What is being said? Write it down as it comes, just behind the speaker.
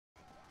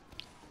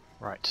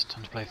Right,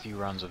 time to play a few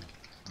rounds of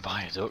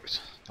Viaduct.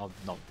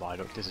 Not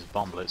Viaduct, this is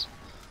Bomblets.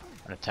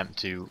 An attempt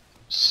to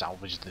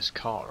salvage this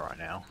car right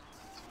now.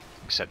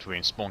 Except we're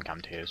in spawn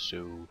camped here,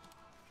 so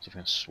see if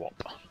we can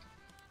swap.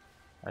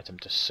 I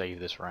attempt to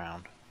save this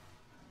round.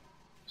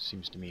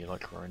 Seems to me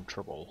like we're in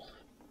trouble.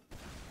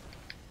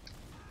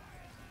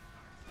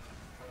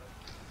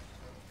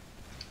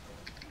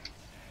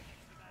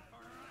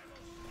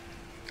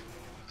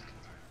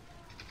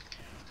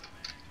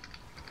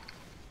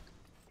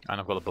 And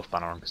I've got the buff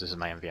banner on because this is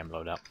my MVM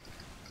loadout.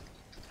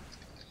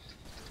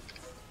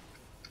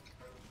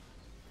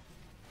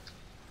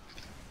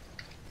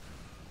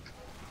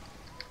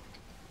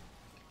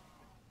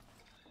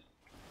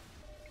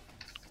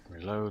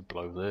 Reload,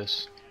 blow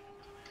this.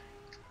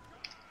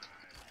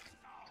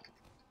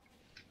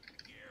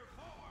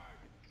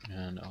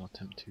 And I'll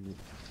attempt to...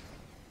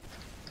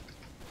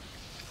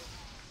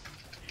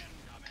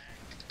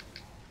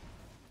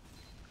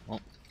 Well,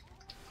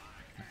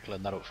 I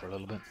cleared that up for a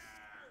little bit.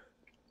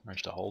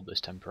 Managed to hold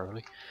this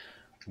temporarily.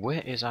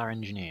 Where is our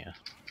engineer?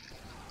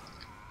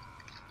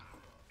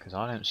 Because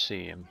I don't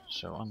see him,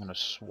 so I'm going to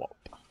swap.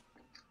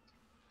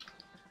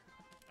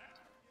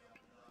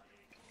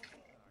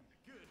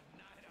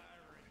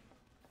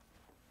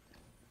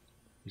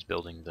 He's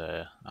building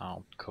there.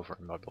 I'll cover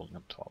him by building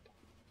up top.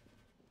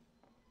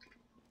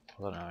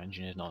 I don't know,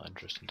 engineer's not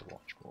interesting to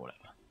watch, but whatever.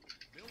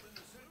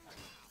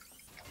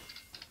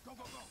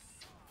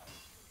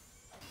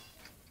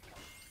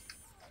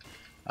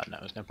 No,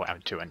 there's no point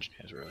having two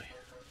engineers really,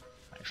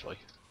 actually.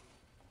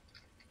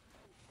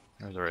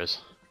 Or there is.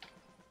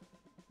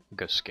 We'll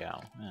go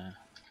scout, yeah.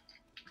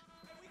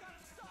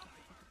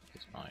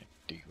 It's my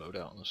D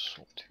loadout on the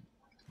SWAT team.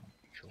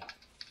 Sure.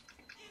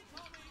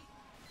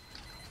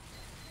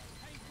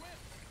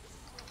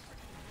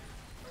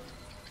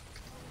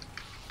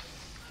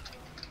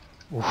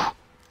 Oof.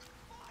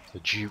 The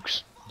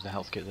Dukes. Is the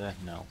health kit there?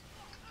 No.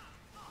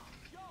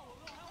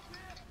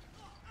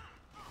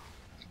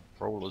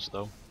 Rollers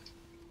though.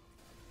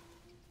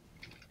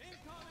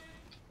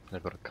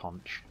 They've got a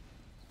conch.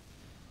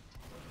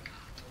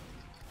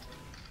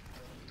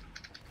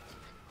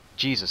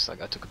 Jesus, that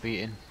guy took a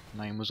beating.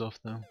 My aim was off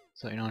though.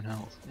 39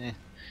 health. Eh.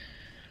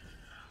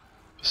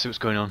 Let's see what's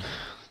going on.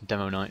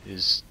 Demo night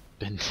has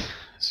been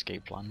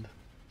escape planned.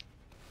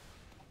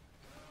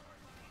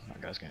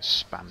 That guy's getting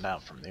spammed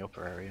out from the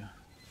upper area.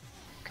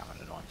 Kind of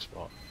an annoying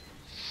spot.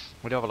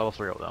 We do have a level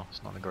 3 up though.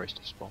 It's not the greatest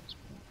of spots.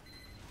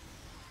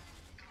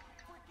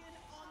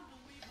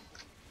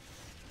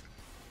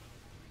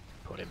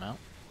 Put him out.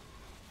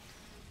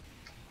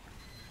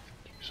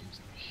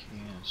 Something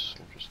here,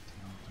 soldiers,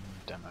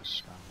 demo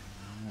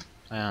spam.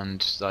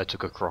 And I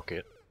took a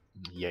Crockett.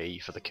 Yay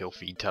for the kill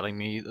feed telling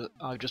me that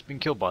I've just been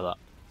killed by that.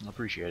 I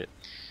appreciate it.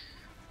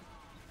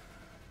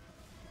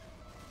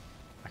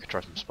 I could try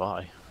some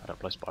spy. I don't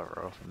play spy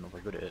very often, I'm not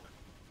very good at it.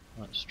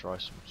 Let's try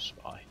some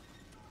spy.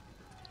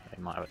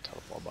 They might have a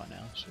teleport by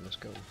now, so let's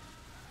go.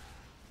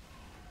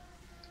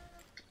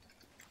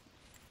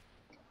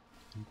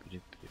 More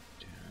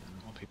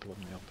people up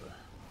in the upper.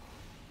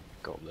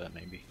 Go up there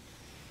maybe.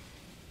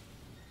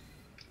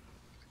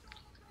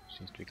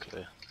 Seems to be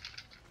clear.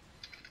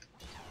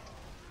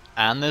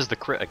 And there's the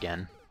crit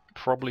again.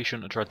 Probably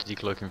shouldn't have tried to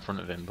decloak in front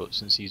of him, but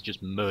since he's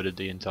just murdered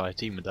the entire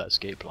team with that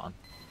escape plan.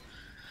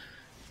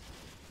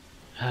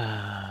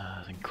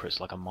 I think crit's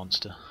like a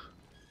monster.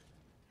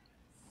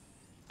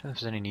 Don't know if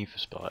there's any need for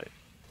spy.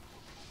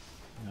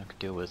 I could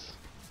deal with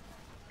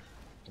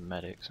the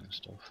medics and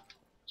stuff,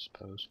 I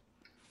suppose.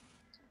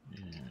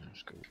 Yeah,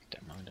 let's go with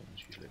demo.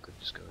 Demo's usually a good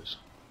disguise.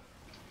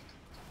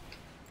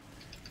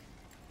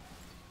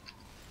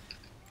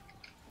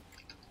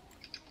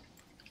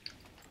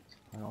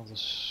 I've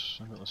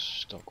got the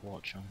stock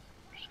watch on,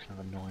 which is kind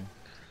of annoying.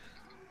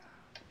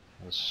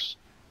 The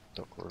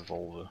stock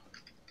revolver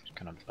is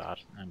kind of bad.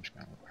 I'm just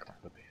going to back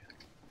up here.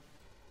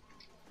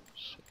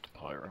 Swap to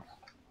pyro.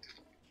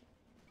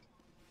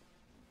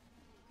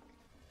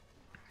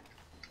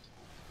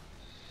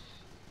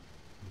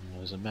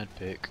 There's a med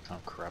pick. Oh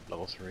crap,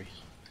 level 3.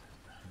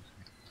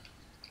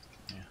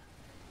 Yeah.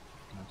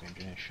 Not the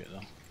engineer shit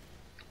though.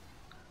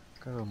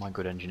 Go, my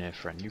good engineer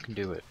friend, you can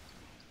do it.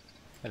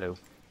 Hello.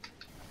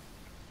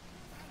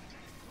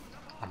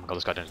 Oh my god,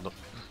 this guy didn't look.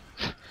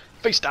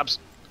 Face stabs!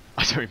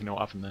 I don't even know what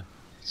happened there.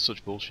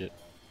 Such bullshit.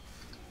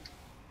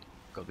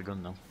 Got the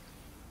gun though.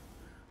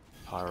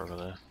 Pyro over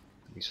there.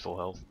 He's full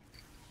health.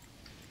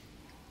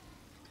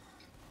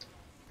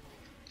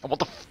 Oh, what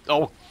the f—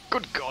 oh,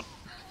 good god!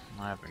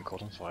 I have been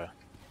caught on fire.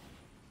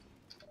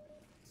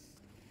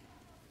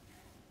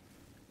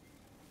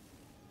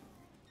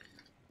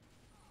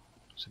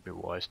 It's a bit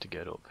wise to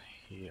get up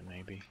here,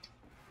 maybe.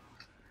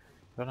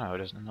 I don't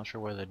know, I'm not sure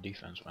where their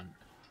defense went.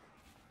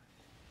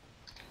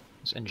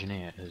 This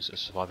engineer is a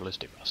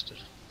survivalistic bastard.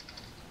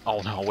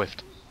 Oh no, I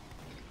whiffed.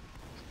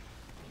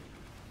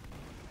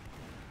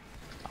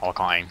 Oh, I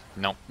can't aim.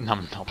 No,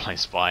 I'm not playing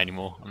spy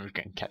anymore. I'm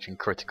just catching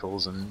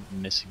criticals and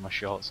missing my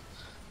shots.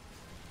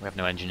 We have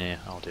no engineer.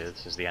 Oh dear,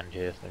 this is the end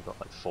here. They've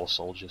got like 4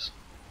 soldiers.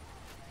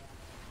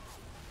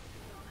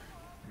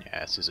 Yeah,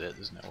 Yeah, this is it.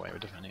 There's no way we're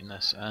defending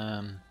this.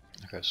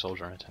 Okay,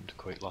 soldier and attempt to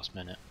quit last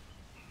minute.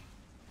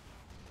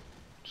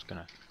 Just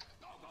gonna.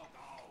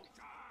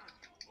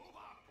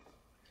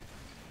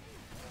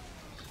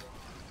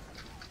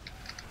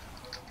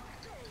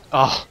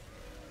 Oh!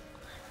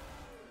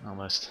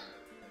 Almost.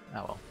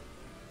 Oh well.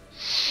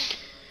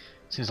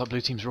 Seems like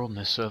blue team's rolling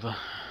this server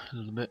a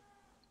little bit.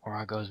 Or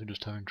our guys are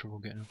just having trouble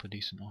getting up a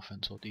decent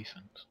offense or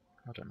defense.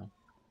 I don't know.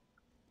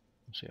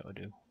 We'll see how I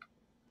do.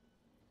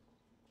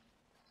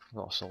 A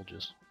lot of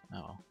soldiers.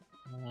 Oh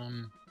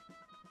well.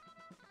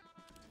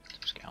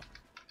 Scout.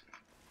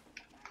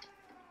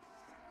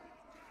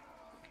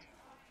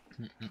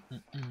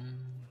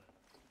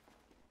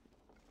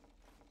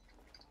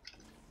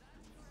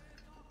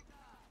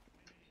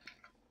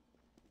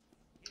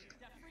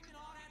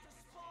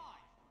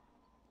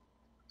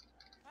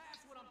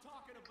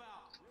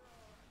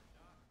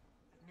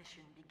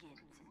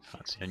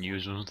 Fancy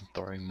unusual,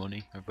 throwing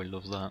money. Everybody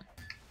loves that.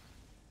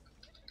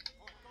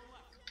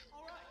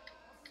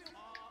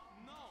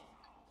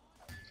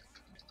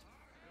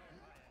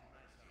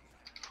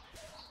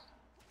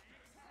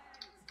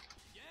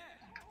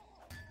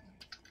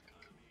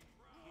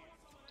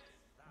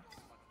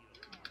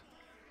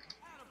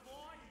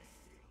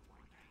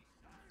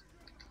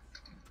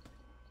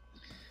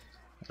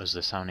 What was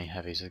this? How many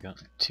heavies? I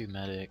got 2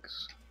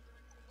 medics.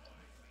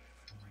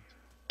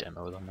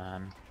 Demo the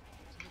man.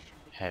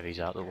 Heavies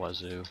out the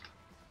wazoo.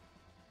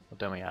 What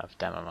don't we have?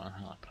 Demo man.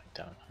 I like playing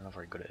demo. I'm not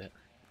very good at it.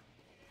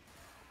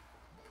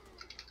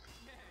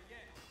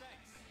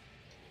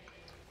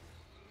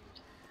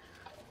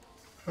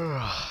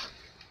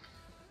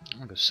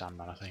 I'll go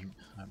Sandman, I think.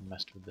 I haven't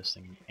messed with this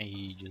thing in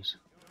ages.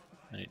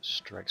 And it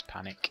strikes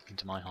panic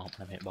into my heart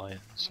when I'm hit by it,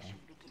 so.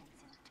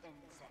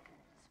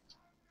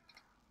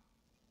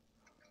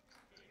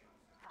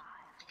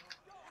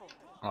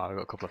 Oh, I've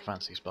got a couple of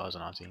fancy spies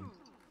on our team.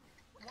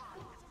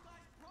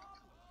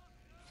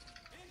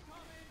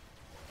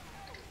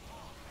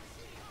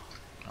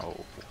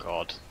 Oh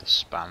god, the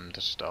spam to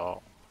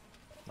start.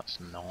 That's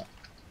not.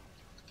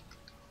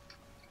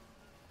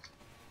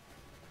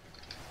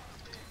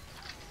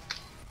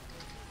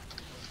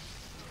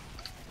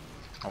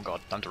 Oh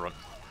god, time to run.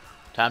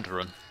 Time to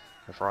run.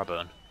 Before I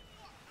burn.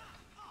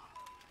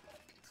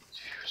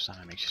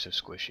 Santa makes you so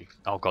squishy.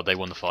 Oh god, they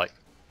won the fight.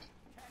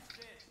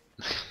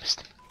 Missed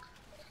it.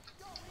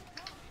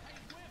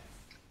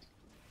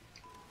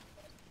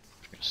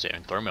 Sit here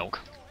and throw milk.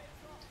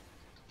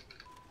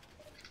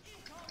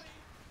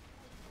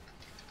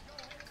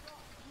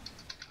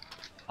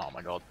 Oh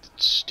my god,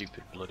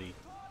 stupid bloody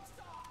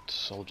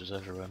soldiers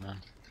everywhere, man.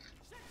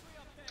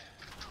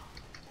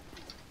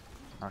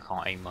 I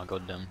can't aim my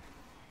goddamn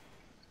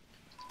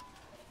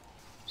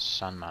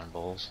Sandman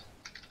balls.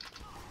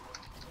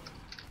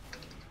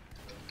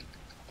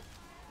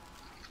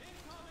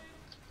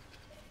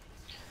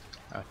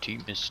 Our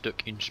team is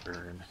stuck in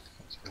Spurn.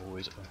 That's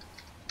always a...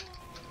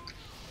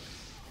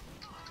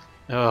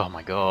 Oh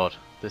my god,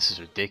 this is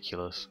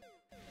ridiculous.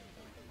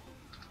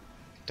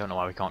 Don't know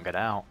why we can't get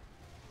out.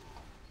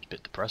 It's a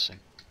bit depressing.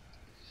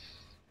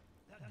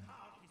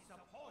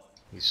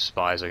 These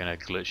spies are going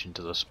to glitch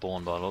into the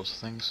spawn by lots of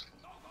things.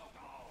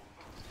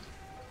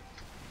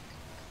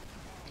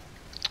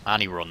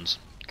 And he runs,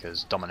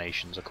 because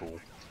dominations are cool.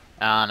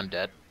 And I'm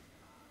dead.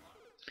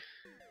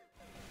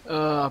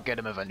 I'll get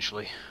him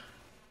eventually.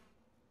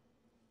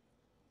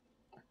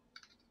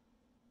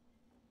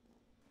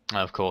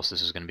 Of course,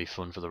 this is going to be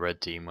fun for the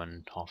red team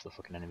when half the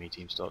fucking enemy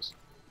team starts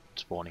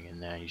spawning in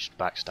there. He just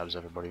backstabs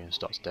everybody and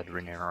starts dead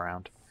ringing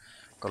around.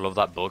 Gotta love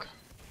that bug.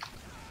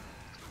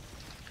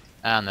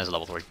 And there's a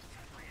level 3.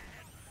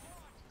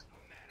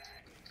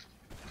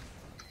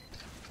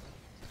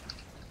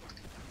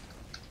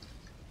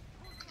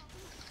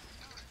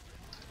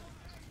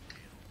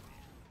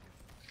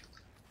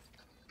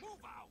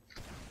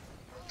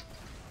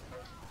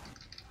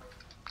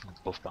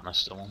 Buff banner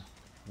still on.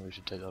 Maybe we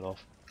should take that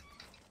off.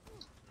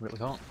 Really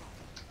can't.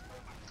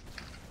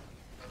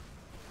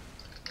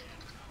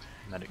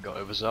 Medic got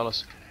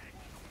overzealous.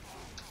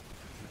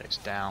 Medic's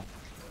down.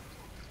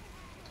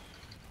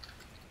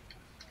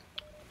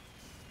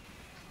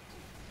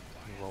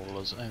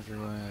 Rollers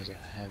everywhere. There's a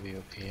heavy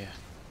up here.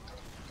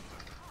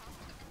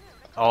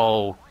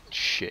 Oh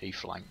shit! He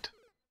flanked.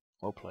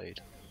 Well played.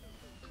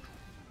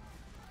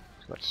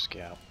 He's got to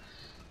scout.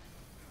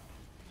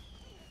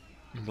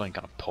 I'm playing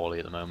kind of poorly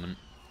at the moment.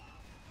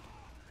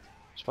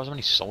 Surprised how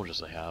many soldiers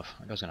they have.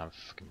 I guy's gonna have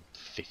fucking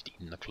 50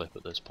 in the clip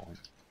at this point.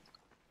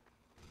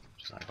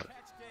 Just like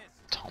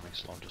Tommy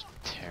Slog just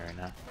tearing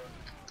out.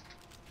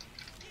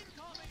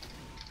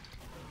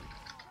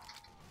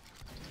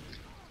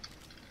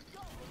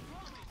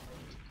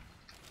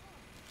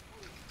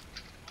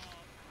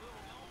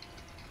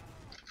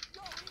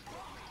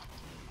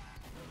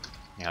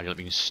 Yeah, I've just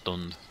been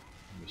stunned.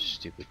 You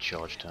stupid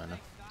charge turner.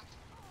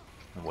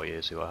 And wait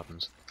here, see what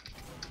happens.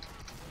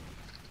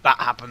 That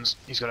happens!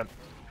 He's got him.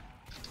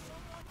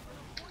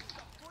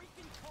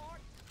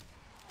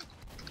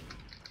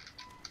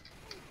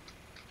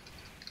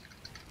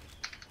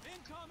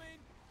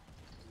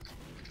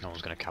 No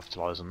one's going to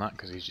capitalise on that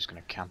because he's just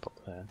going to camp up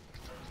there.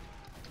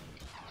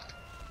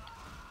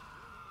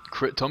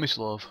 Crit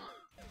Tomislav.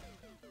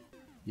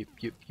 Yep,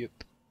 yep, yep.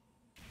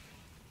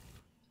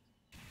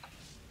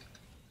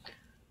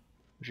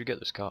 We should get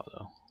this car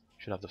though.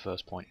 Should have the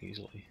first point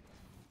easily.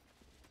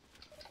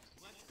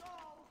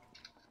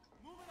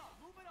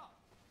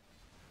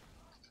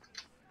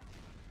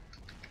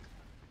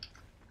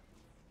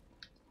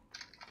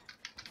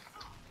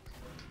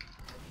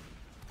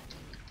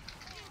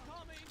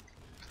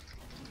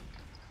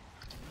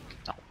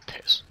 Oh,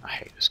 piss. I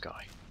hate this guy.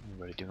 I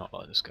really do not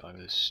like this guy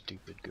with his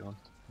stupid gun.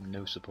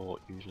 No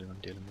support usually when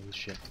dealing with this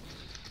shit.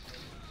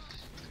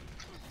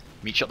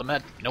 Meat shot the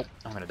med. Nope,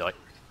 I'm gonna die.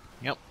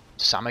 Yep,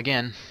 Sam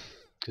again.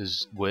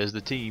 Because where's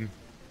the team?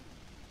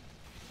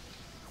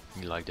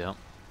 He lagged out.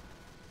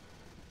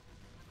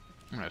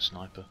 No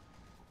sniper.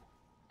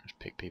 Just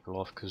pick people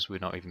off because we're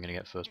not even gonna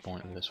get first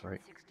point at this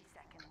rate.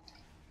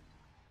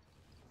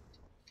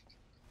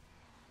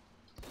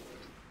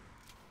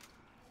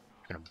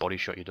 Gonna body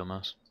shot you,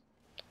 dumbass.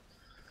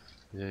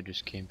 They're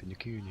just camping the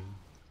Cooney.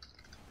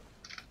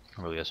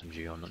 I'm really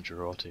SMG on, not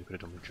Girardi. Could have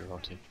done with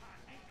Girardi.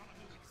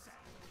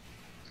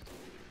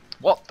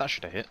 What? That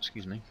should have hit.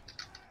 Excuse me.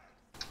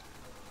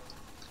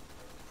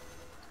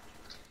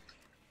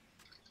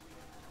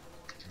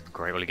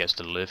 Great, well he gets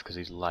to live because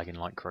he's lagging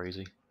like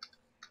crazy.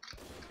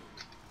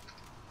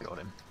 Got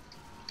him.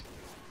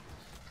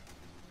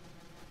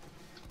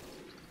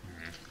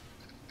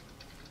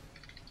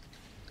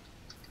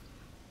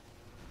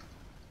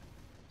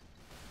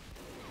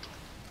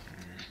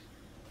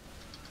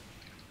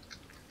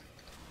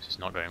 This is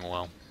not going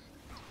well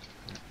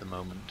at the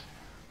moment.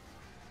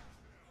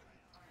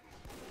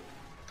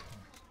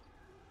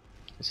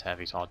 This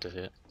heavy's hard to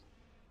hit.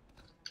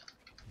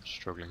 I'm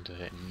struggling to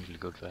hit, and usually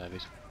good for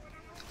heavies.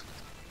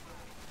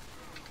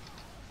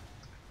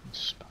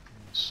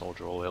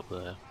 Soldier all the way up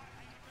there.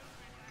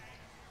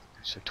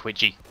 So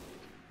twitchy.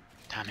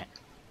 Damn it.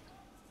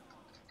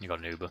 You got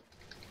an Uber.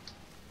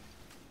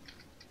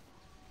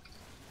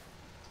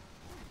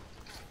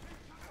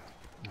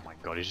 Oh my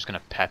god, he's just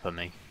gonna pepper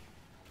me.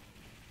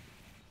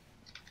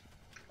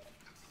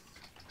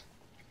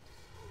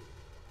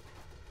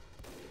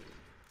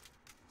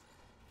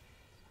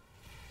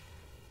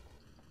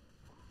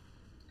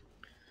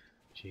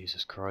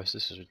 Jesus Christ,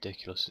 this is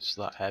ridiculous. It's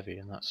that heavy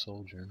and that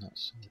soldier and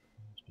that's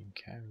being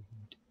carried.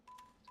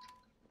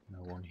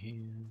 No one here.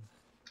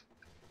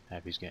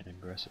 Heavy's getting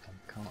aggressive.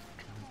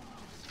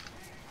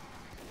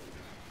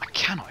 I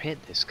cannot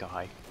hit this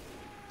guy.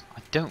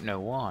 I don't know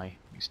why.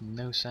 Makes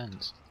no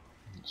sense.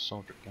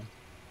 Soldier again.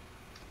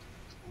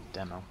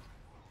 Demo.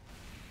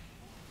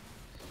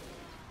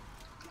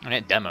 I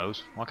hit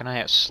demos. Why can I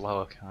hit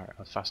slower,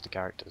 faster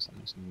characters? That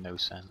makes no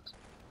sense.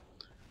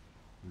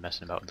 I'm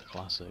messing about with the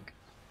classic.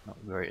 Not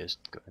the greatest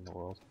gun in the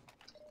world.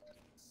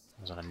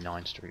 I was on a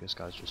 9 streak. This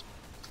guy's just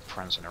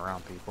prancing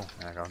around people.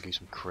 And I gotta give you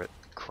some crit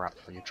crap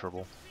for your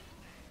trouble.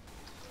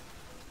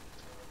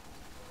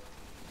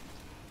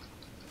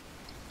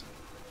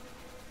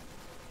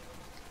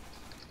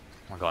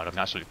 Oh my god, I'm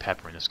absolutely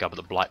peppering this guy, but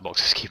the black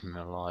box is keeping me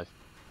alive.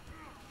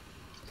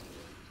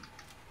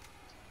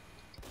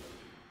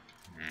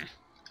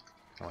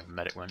 Oh, where the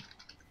medic went.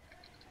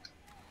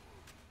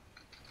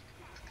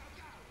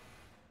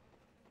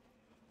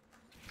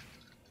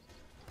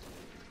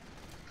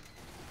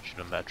 Should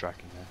have done better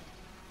tracking there.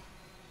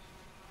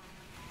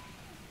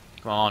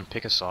 Come on,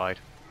 pick a side.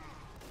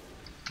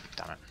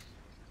 Damn it.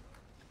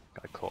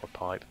 Guy caught a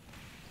pipe.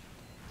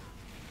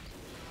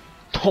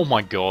 Oh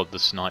my god, the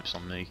snipes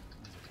on me.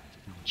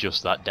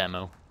 Just that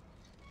demo.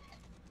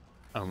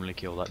 Only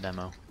kill that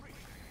demo.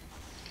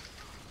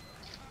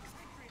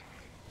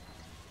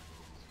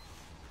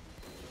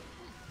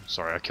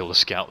 Sorry, I killed a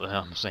scout there.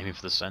 I'm just aiming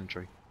for the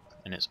sentry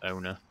and its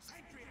owner.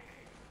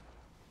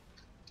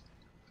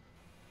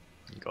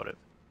 You got it.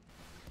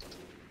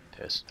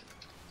 Piss.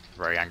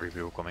 Very angry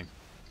people coming.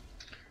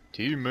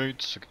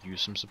 Teammates, I could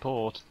use some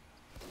support.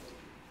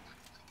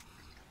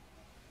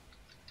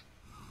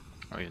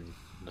 I don't even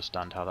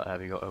understand how that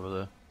heavy got over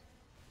there.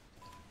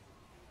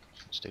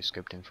 Stay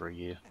scoped in for a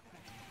year.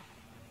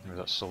 There's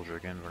that soldier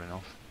again running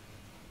off.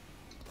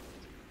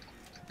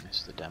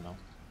 Missed the demo.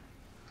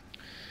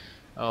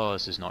 Oh,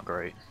 this is not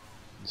great.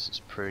 This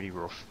is pretty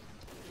rough.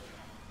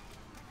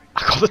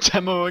 I got the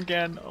demo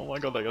again! Oh my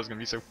god, that guy's gonna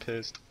be so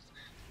pissed.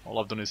 All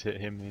I've done is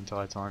hit him the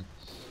entire time.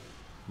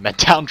 Med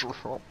down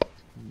drop!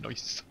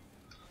 Nice.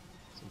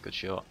 That's a good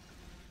shot.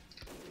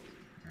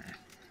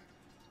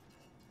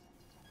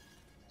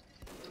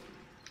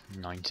 Mm.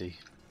 90.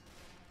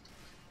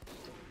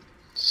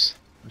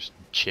 I'm just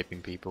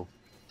chipping people.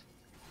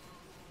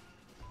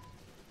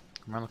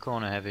 Come around the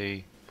corner,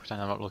 heavy.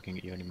 Pretend I'm not looking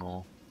at you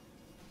anymore.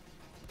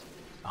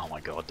 Oh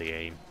my god, the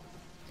aim.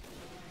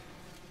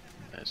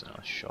 There's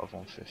another shot of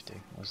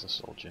 150. Where's the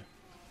soldier?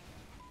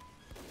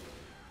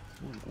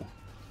 Ooh,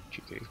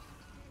 cheeky.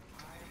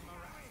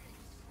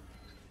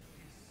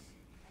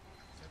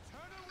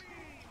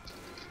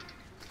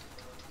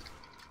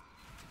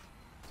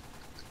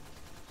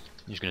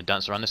 You're just gonna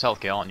dance around this health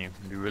kit, aren't you?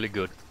 It'll be really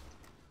good.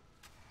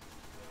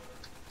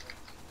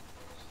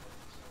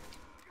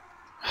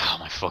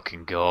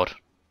 fucking god.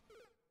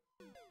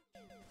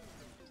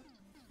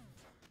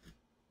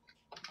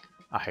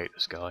 I hate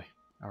this guy.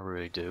 I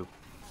really do.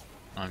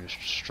 I'm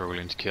just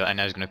struggling to kill. And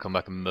now he's going to come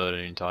back and murder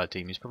the entire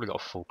team. He's probably got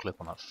a full clip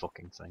on that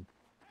fucking thing.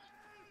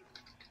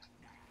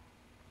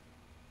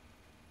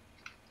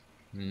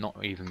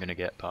 Not even going to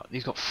get past.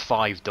 He's got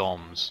 5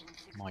 DOMs.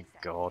 My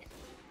god.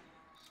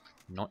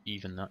 Not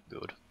even that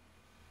good.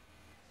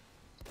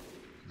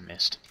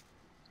 Missed.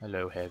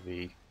 Hello,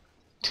 heavy.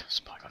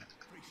 Spike on it.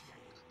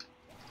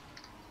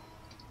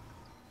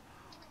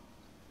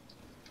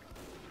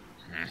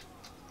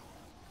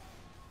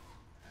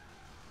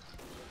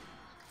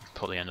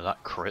 Put the end of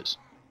that crit.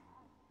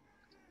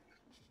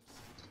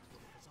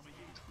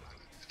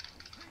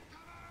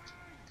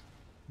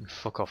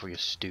 Fuck off with your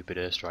stupid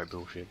airstrike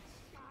bullshit.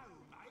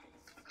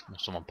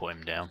 Someone put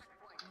him down.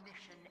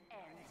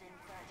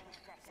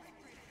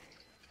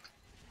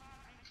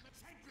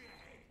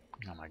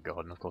 Oh my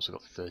god, and of course I've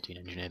got 13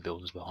 engineer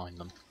buildings behind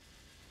them.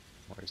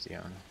 Where is the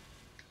owner?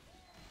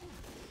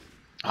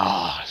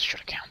 Ah, I should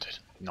have counted.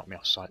 Knocked me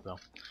off sight though.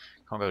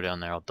 Can't go down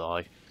there, I'll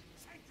die.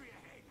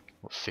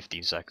 What,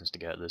 15 seconds to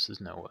get this?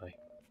 There's no way.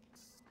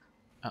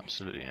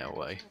 Absolutely no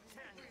way.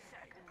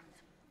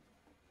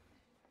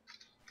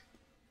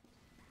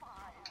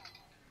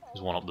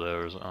 There's one up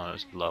there, oh,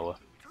 it's lower.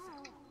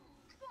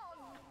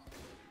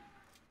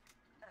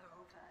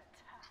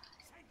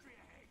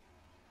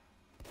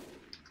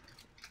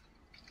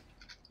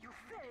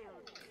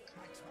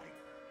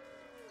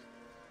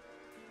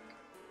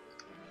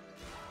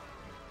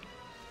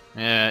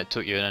 Yeah, it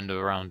took you an end of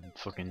a round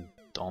fucking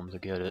Dom to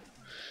get it.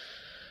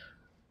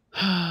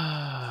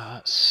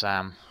 That's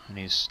Sam and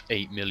his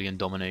 8 million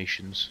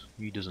dominations.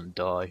 He doesn't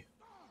die.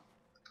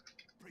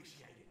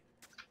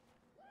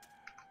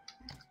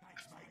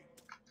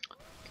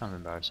 Kind of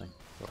embarrassing,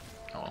 but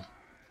oh well.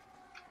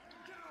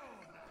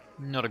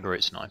 Not a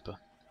great sniper.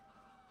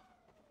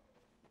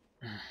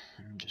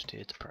 I'm just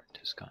here to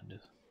practice, kind of.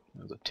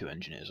 We've got 2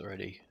 engineers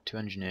already. 2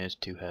 engineers,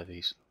 2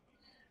 heavies.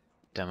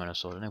 Demo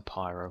sword, no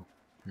pyro.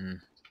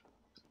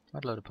 I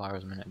had a load of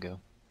pyros a minute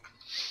ago.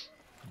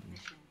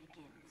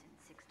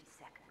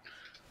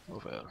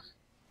 Over.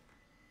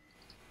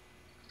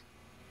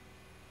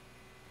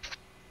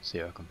 See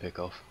how I can pick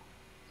off.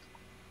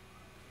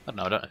 I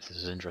don't know if this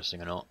is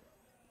interesting or not.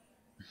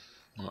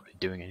 I'm not really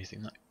doing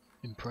anything that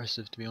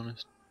impressive, to be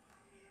honest.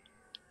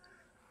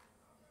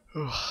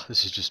 Ugh,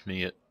 this is just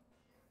me at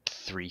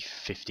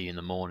 3:50 in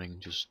the morning,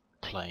 just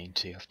playing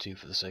TF2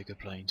 for the sake of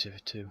playing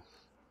TF2.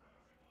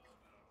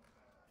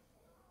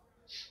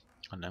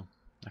 I don't know.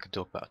 I could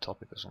talk about a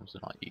topic or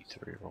something like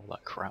E3 or all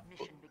that crap,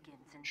 but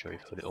I'm sure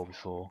you've heard it all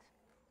before.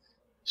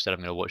 Instead I'm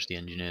going to watch the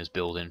engineers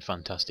build in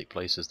fantastic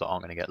places that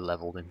aren't going to get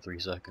leveled in 3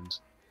 seconds.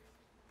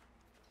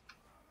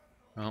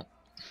 Well,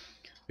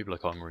 people are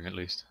conquering at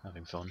least,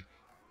 having fun.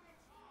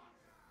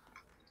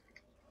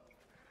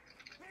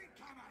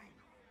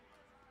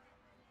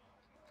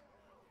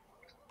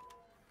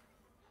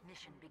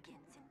 Mission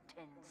begins in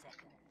 10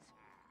 seconds.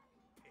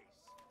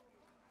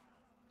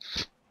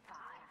 5,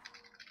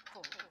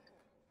 4,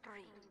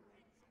 3,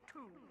 2,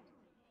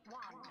 1.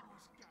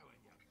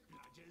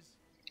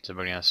 Is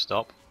everybody going to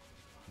stop?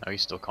 No,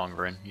 he's still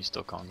conquering. He's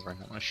still conquering.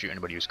 I'm going to shoot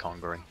anybody who's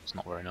conquering. It's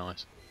not very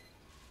nice.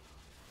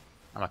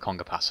 I'm a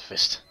conga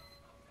pacifist.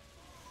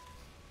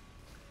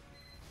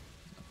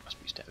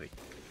 Must be steady.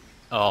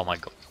 Oh my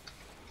god.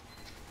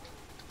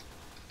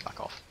 Back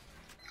off.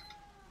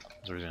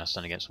 The reason I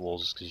stand against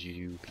walls is because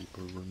you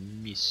people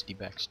miss the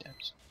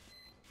backstabs.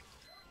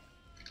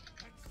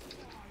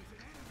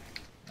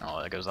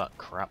 Oh, there goes that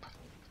crap.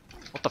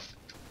 What the f—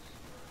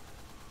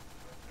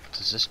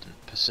 Persistent,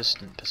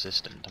 persistent,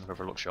 persistent. Don't go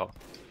for a look shot.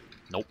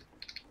 Nope.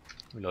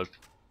 Reload.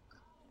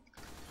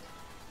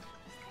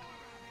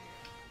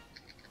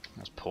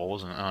 That's poor,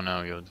 wasn't it? Oh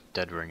no, you're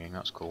dead ringing.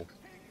 That's cool.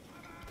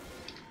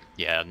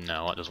 Yeah,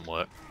 no, that doesn't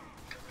work.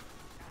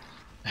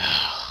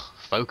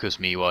 Focus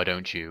me, why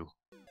don't you?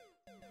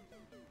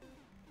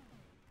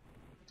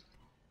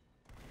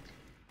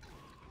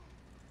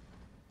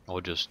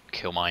 Or just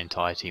kill my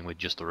entire team with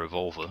just the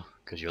revolver,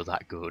 because you're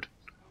that good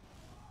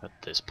at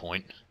this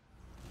point.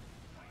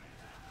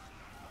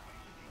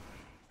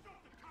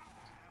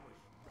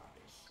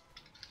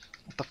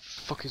 What the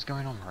fuck is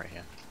going on right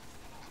here?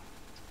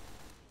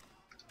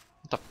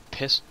 What the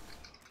piss?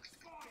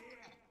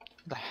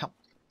 What the hell?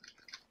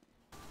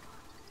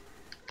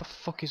 What the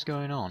fuck is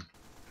going on?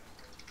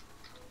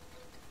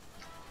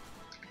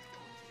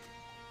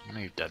 I know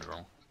you're dead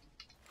wrong.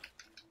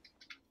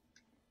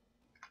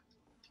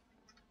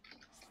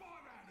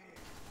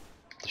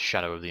 The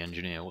shadow of the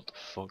engineer, what the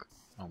fuck?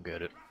 I don't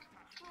get it.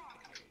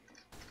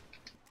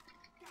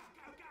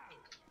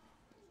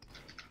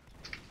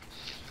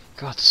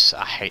 God,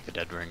 I hate the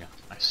dead ringer.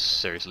 I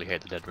seriously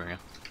hate the dead ringer.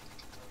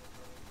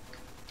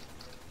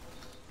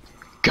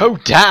 Go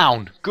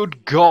down!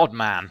 Good god,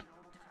 man!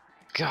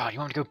 God, you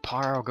want me to go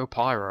pyro? Go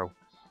pyro.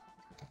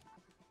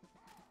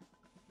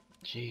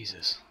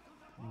 Jesus.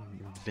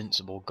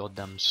 Invincible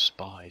goddamn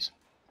spies.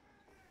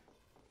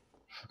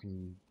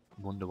 Fucking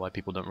wonder why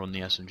people don't run the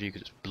SMG,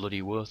 because it's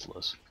bloody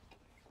worthless.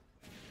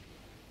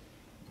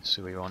 Let's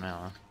see where you are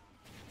now, huh?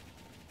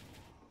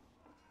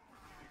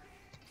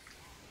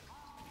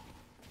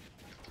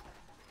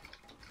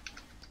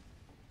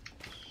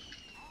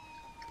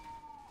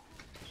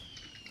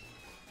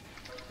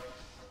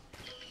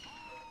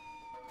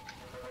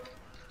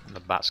 And the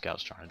Bat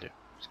Scout's trying to do.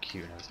 It's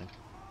cute and everything.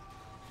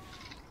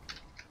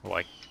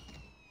 Why?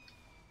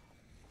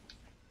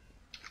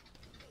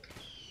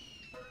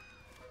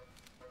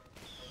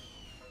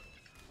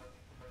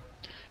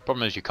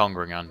 Problem is you're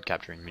conquering and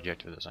capturing the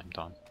objective at the same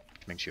time.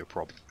 Makes you a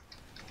problem.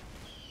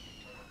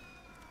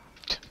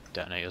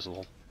 Detonators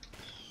all.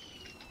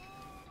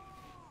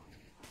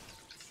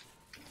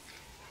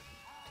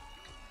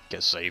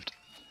 Get saved.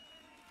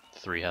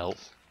 3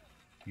 health.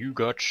 You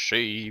got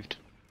saved.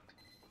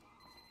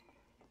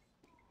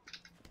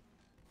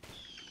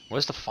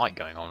 Where's the fight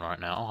going on right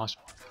now? Oh,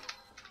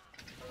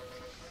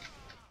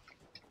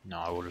 no,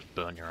 I will just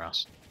burn your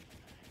ass.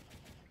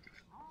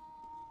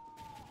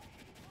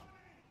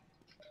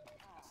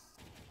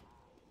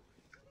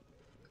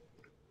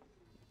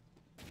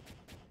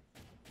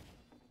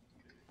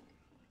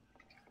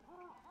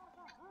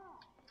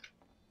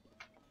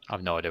 I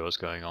have no idea what's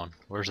going on.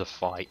 Where's the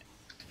fight?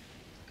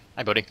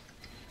 Hey, buddy.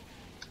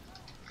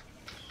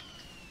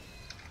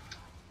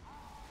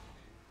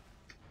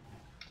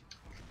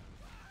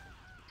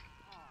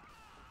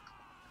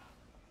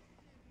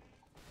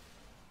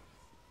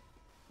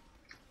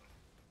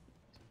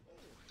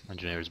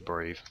 Engineer is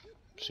brave.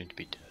 Seem to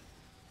be dead.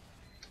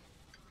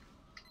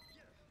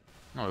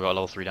 Oh, we got a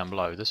level 3 down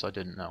below. This I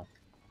didn't know.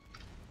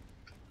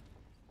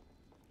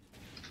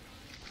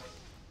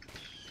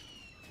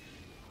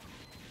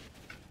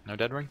 No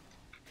dead ring?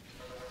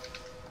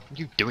 What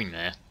are you doing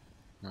there?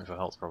 Only for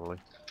health, probably.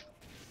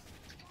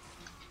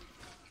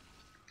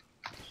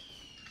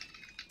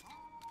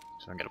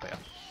 So I can get up here.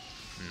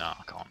 Nah,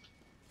 I can't.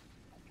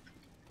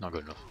 Not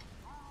good enough.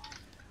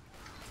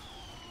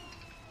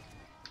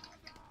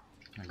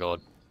 My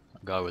god.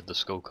 That guy with the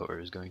skull cutter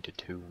is going to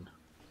tune.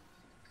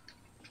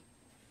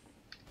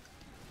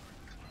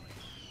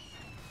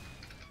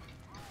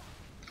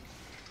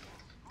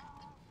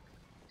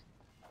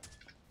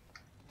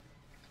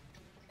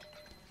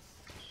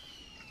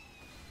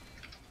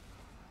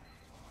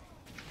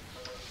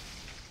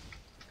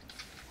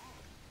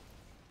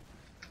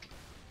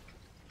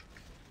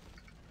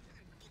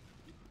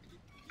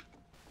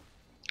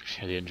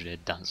 Yeah, the engineer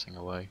dancing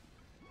away.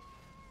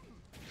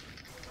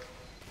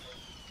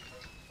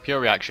 Pure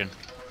reaction.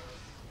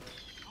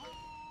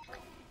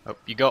 Oh,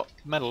 you got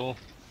medal.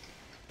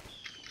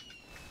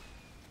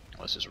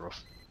 Oh, this is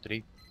rough. Did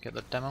he get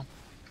the demo?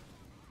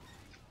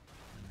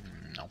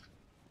 No.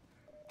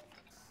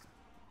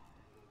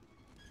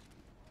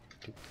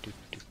 Do, do,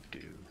 do, do.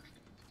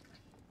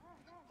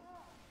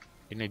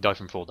 Didn't he die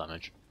from full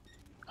damage?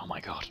 Oh my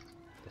god.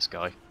 This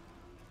guy.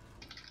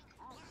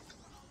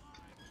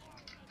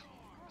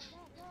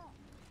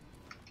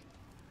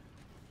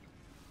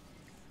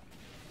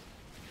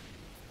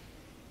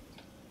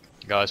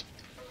 Guys.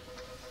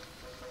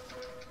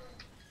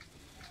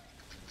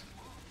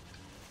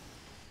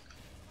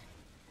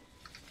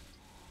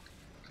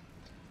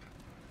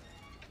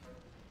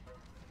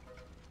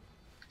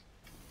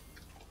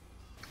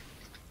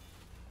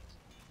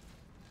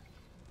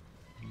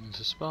 There's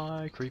a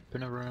spy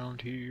creeping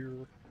around here.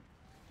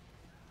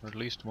 Or at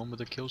least one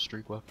with a kill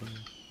streak weapon.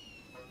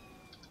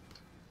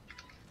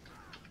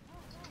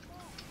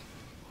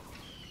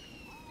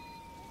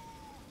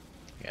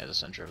 Yeah, there's a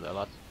sentry over there,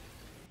 lad.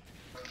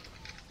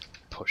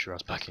 Push your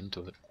ass back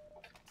into it.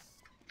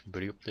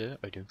 Anybody up there?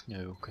 I don't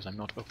know, because I'm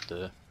not up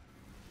there.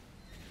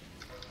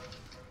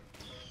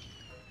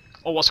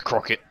 Oh, what's a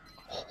crocket?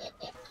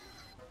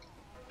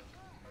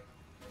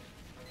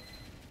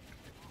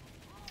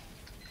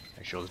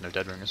 Make sure there's no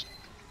dead ringers.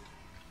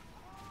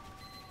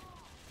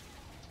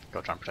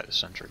 Gotta try and protect the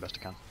sentry best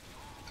I can.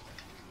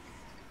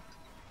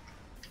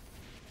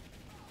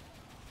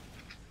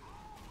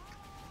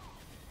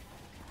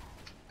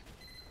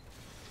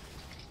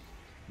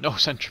 No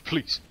sentry,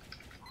 please.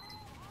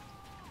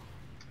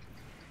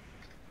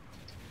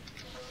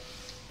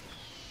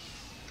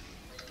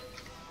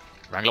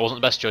 Wrangler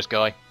wasn't the best choice,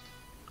 guy.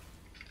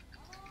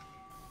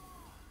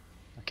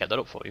 I kept that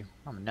up for you.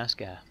 I'm a nice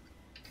guy.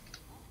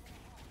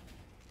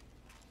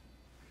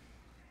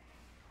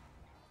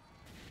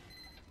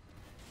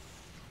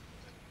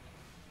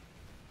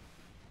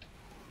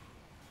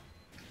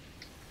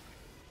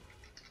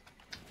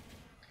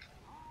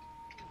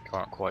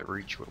 Can't quite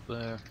reach up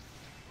there.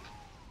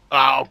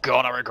 Oh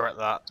god, I regret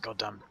that.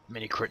 Goddamn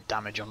mini crit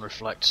damage on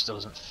reflect still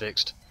isn't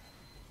fixed.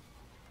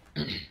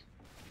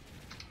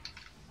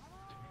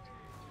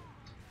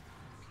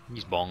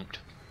 He's bonked.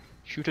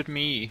 Shoot at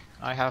me.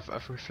 I have a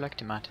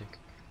reflectomatic.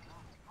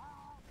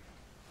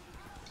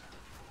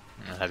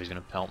 The heavy's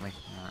gonna pelt me.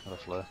 Alright, with a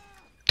flare.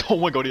 Oh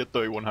my god, he had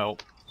 31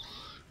 health.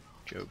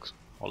 Jokes.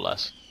 Or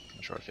less.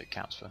 Not sure if it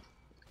counts for.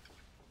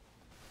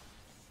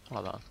 I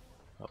like that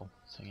little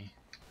thingy.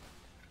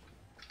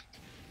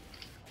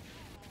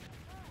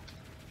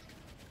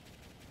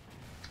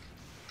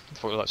 I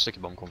thought where that sticky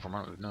bomb come from,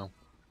 I don't even know.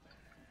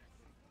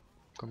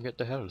 Come get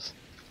the health.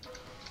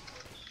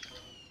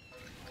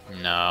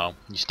 No,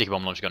 your sticky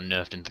bomb launcher got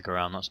nerfed into the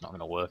ground. That's not going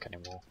to work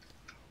anymore.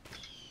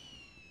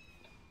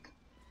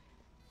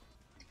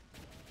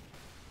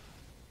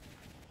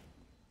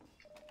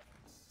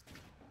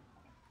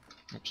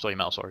 Oh, stole your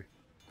metal, sorry.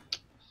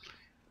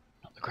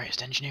 Not the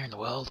greatest engineer in the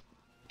world.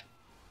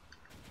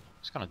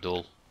 It's kind of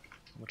dull.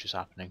 What is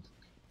happening?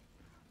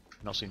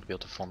 I don't seem to be able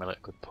to formulate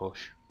a good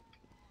push.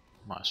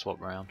 Might have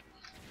swapped round.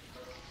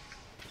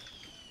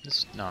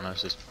 No,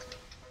 this is...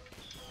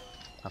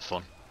 Have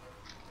fun.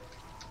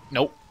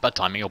 Nope, bad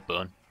timing, you'll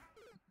burn.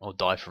 Or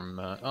die from...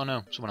 oh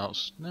no, someone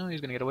else. No, he's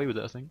going to get away with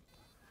it, I think.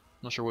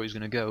 Not sure where he's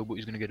going to go, but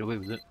he's going to get away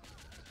with it.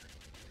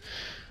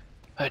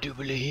 I do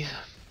believe.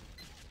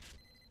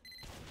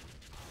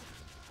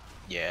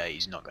 Yeah,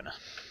 he's not gonna.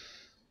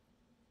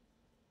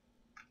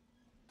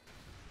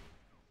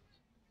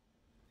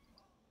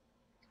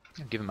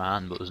 I'd give him a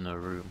hand, but there's no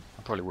room.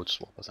 I probably would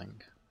swap, I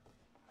think.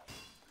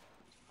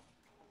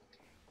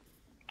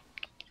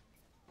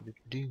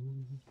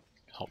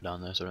 Hop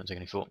down there so I don't take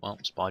any foot. Well,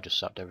 Spy just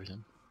sapped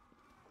everything.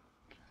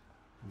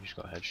 You just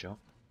got a headshot.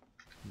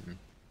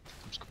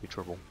 This could be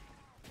trouble.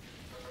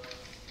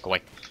 Go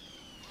away.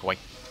 Go away.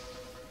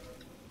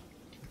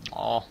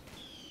 Oh,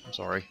 I'm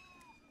sorry.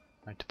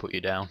 I had to put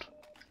you down.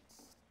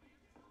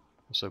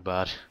 That's so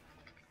bad.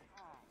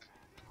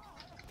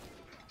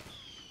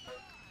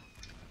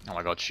 Oh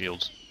my god,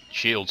 shields.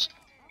 Shields!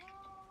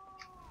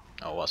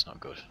 Oh, that's not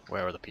good.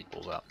 Where are the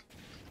peoples at?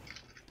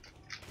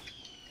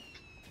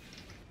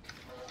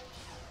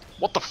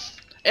 What the f—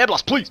 Air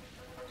blast, please!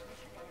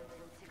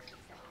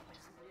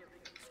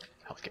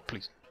 Health kit,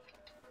 please.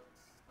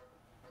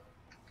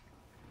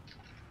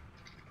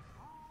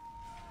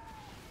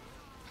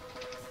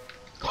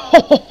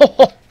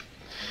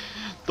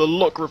 The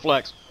luck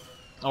reflex!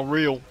 How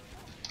real!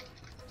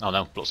 Oh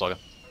no, Blood Saga.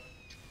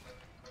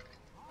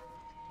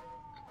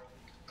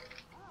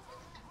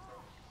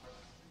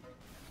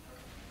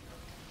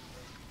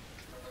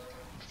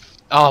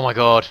 Oh my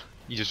god!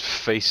 He just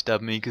face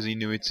stabbed me because he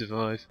knew he'd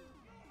survive.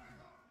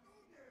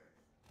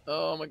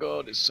 Oh my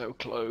god, it's so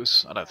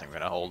close. I don't think we're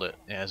gonna hold it.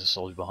 Yeah, there's a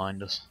soldier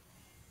behind us.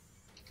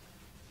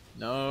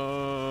 No,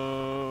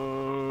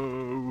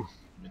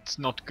 it's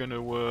not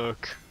gonna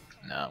work.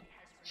 No.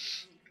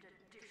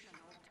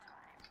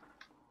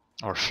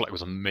 Our reflect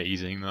was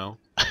amazing though.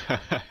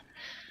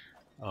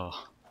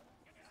 Oh.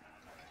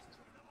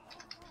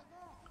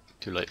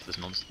 Too late for this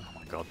nonsense. Oh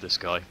my god, this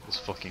guy. This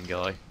fucking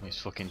guy. These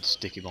fucking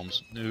sticky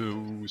bombs.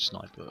 No,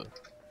 sniper.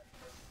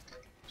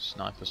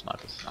 Sniper,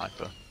 sniper,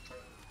 sniper.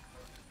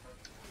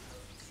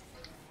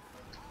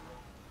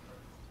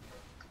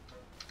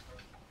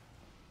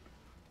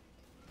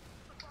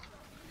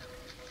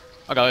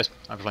 Oh guys,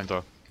 I have a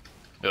flamethrower.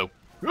 No.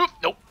 Nope,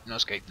 nope. No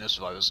escape, no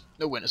survivors,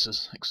 no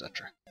witnesses,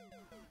 etc.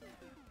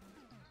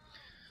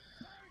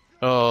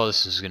 Oh,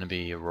 this is going to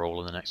be a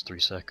roll in the next 3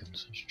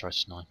 seconds. I should try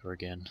sniper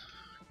again.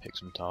 Pick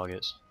some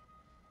targets.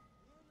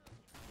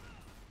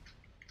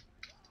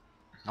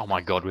 Oh my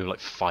god, we have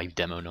like 5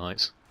 demo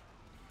nights.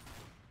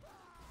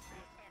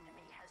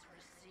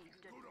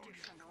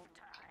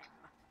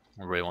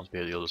 I really want to be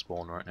at the other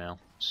spawn right now.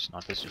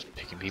 Sniper's just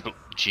picking people.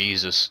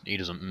 Jesus, he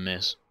doesn't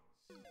miss.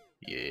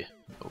 Yeah.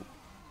 Oh.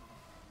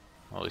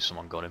 Well, at least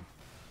someone got him.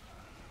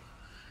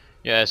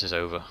 Yeah, this is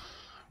over.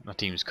 My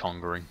team's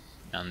conquering,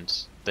 and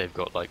they've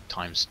got like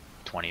times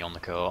 20 on the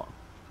cart.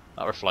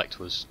 That reflect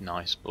was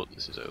nice, but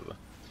this is over.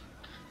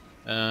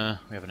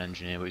 We have an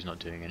engineer, but he's not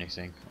doing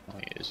anything. Oh,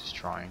 he is. He's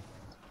trying.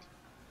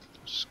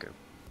 Just go.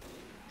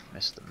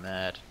 Miss the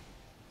med.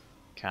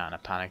 Kinda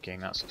panicking.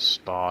 That's a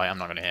spy. I'm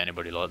not gonna hit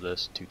anybody like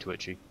this. Too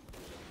twitchy.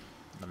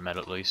 The med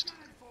at least.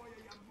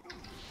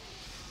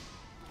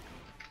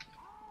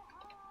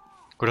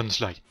 Go down the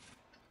slide.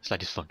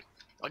 Slide is fun.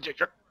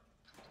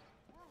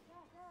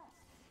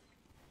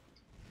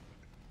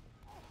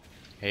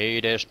 Hey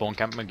there, Spawn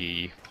Camp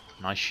McGee.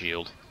 Nice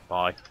shield.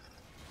 Bye.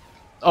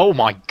 Oh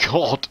my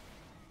god!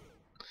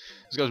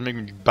 This guy's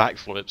making me do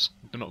backflips.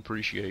 I do not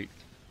appreciate.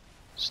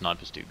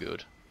 Sniper's too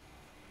good.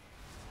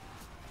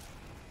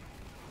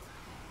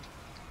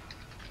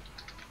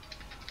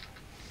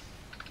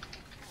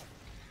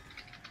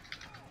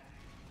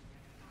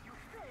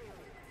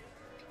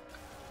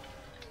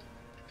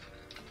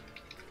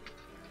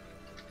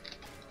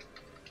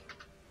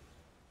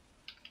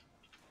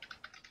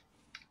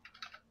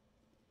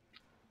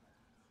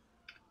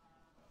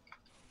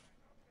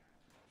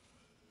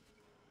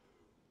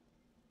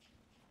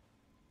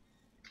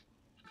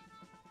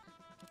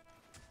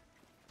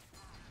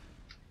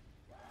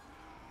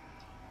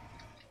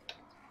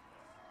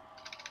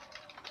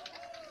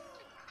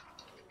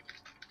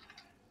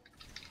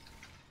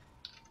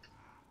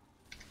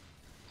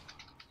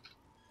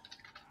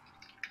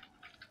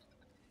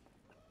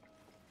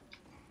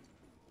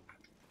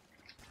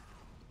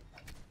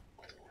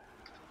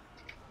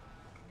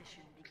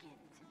 Mission begins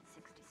in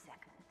 60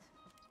 seconds.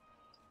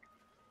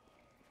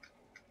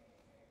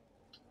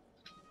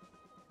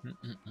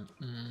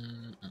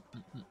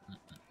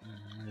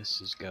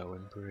 This is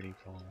going pretty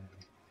fine.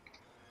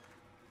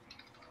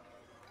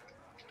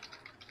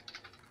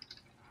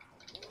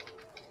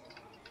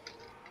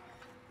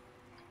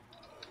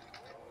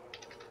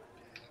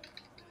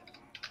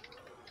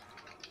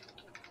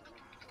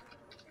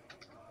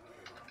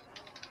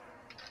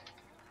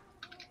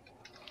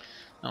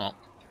 Oh.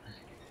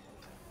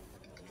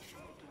 Mission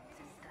begins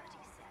in 30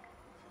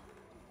 seconds.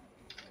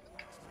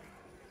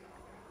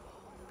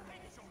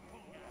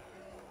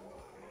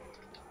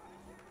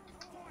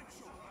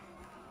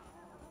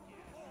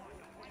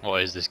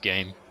 What is this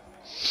game?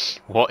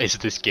 What is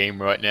this game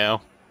right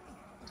now?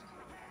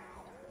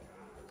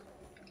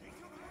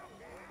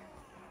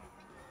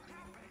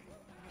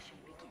 Mission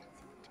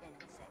begins in 10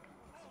 seconds.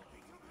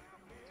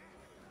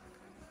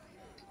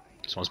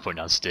 Someone's putting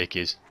down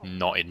stickies.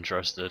 Not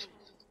interested.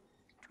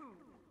 2,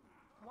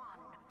 1.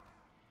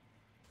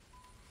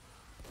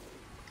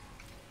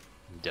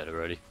 I'm dead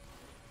already.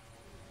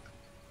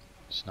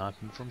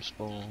 Sniping from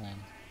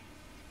spawn.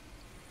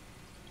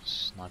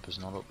 Sniper's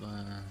not up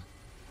there.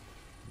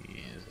 Yeah,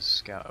 there's a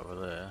scout over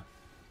there.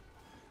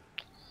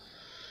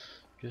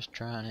 Just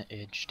trying to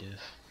edge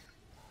stuff.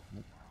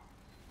 Nope.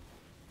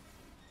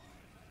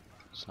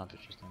 Sniper's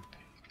just on peak.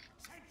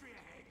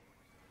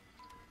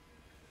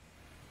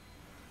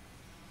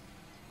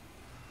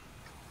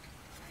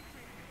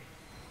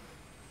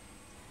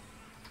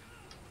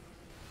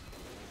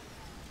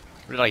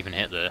 What did I even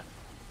hit there?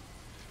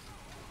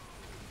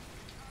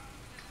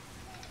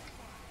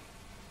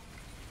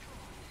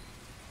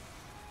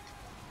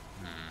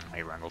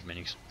 I wrangled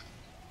minis.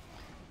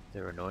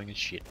 They're annoying as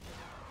shit.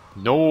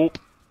 Nope!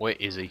 Where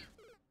is he?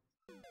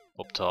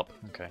 Up top,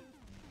 okay.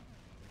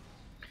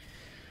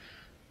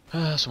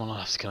 Someone will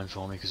have to kill him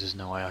for me because there's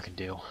no way I can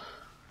deal.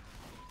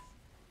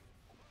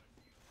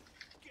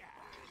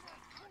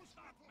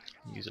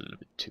 He's a little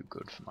bit too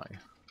good for my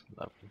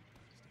level.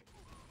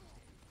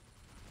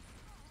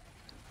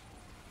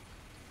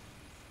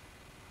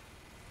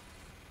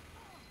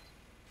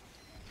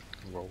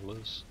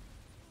 Rollers.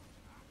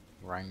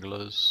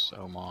 Wranglers,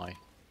 oh my.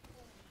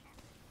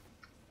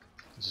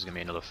 This is gonna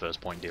be another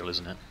first point deal,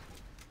 isn't it?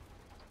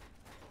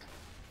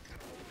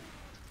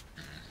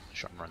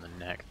 Shot him around the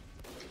neck.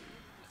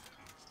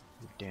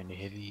 Down the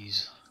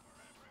heavies.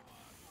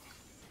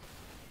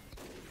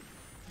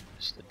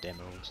 It's the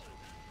demos.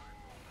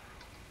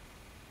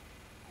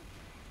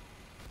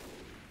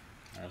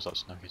 There's that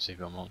snappy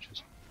C-bomb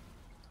launchers.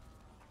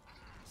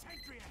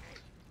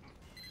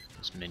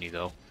 It's mini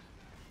though.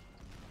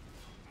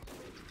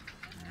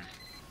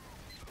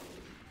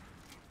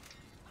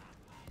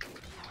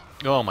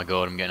 Oh my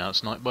god, I'm getting out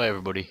sniped by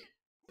everybody.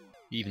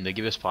 Even they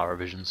give us power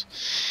visions.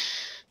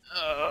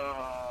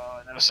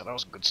 I never said I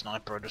was a good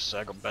sniper, I just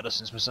said I got better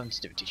since my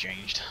sensitivity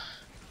changed.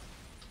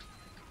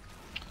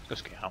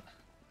 Let's get out.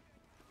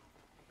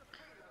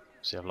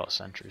 See, I have a lot of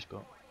sentries,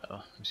 but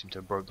we seem to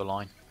have broke the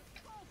line.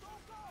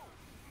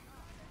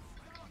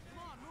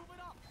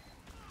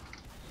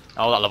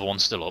 Oh, that level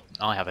 1's still up.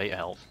 I have 8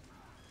 health.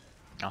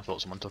 I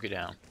thought someone took it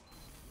down.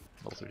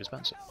 Level 3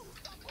 dispenser.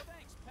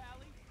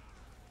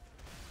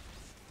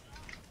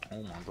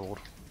 Oh my god, what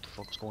the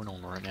fuck's going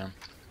on right now?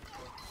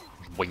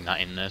 Just wing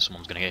that in there,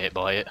 someone's gonna get hit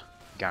by it.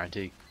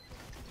 Guarantee.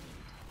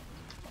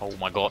 Oh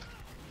my god.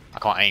 I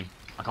can't aim.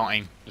 I can't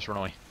aim. Just run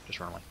away. Just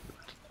run away.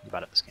 You're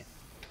bad at this game.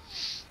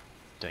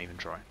 Don't even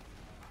try.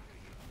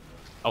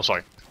 Oh,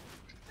 sorry.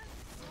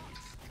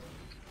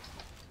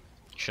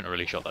 Shouldn't have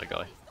really shot that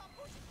guy.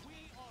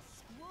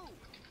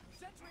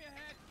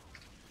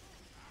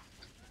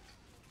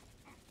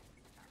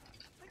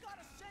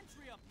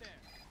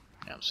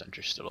 Yeah, the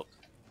sentry's still up.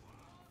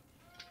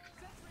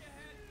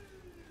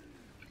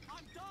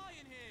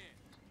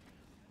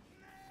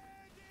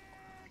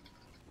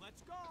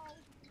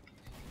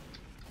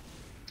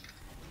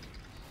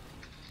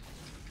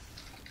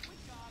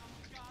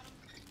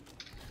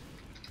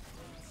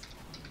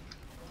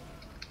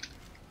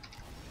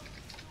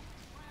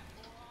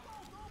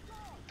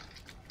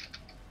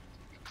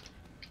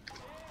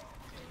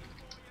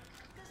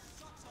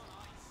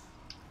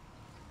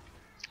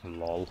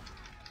 Lol.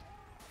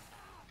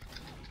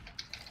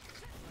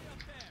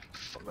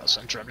 Fuck that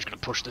sentry, I'm just gonna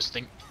push this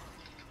thing.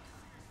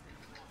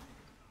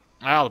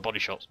 Ah, the body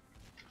shots.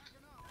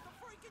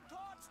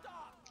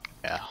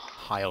 Yeah,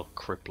 Heil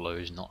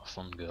Crippler is not a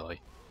fun guy.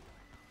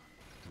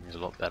 He's a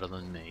lot better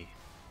than me.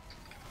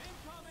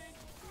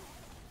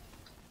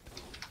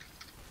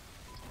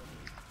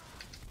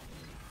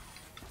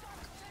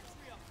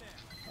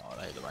 Oh,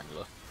 I hate the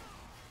Wrangler.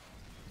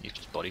 He's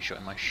just body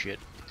shotting my shit.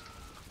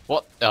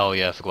 What? Oh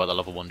yeah, I forgot that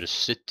level 1 just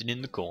sitting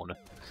in the corner.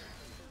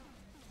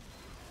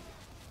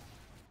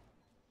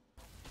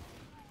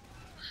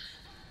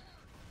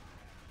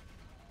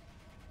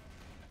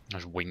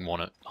 There's wing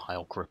 1 at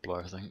Heil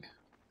Crippler, I think.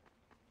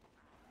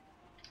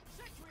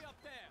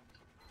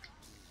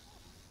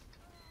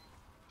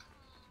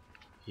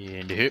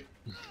 In the hip.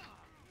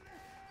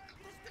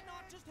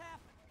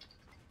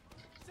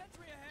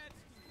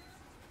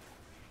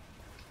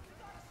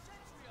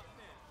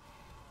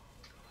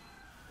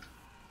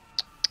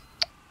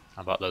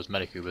 How about those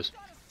medic Ubers?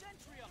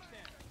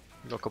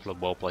 We've got a couple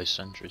of well-placed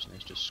sentries and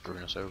he's just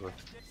screwing us over.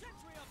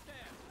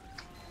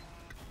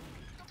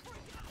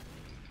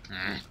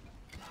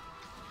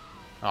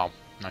 Oh,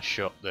 nice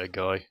shot there,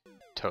 guy.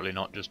 Totally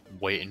not just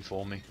waiting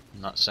for me.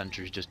 And that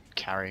sentry's just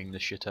carrying the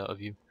shit out of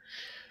you.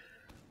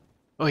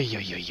 Oi,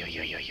 oi, oi, oi,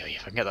 oi, oi, oi.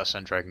 If I can get that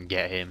sentry, I can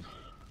get him.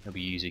 He'll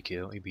be easy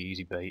kill. He'll be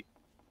easy bait.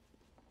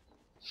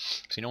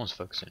 See, no one's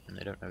focusing, and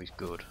they don't know he's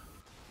good.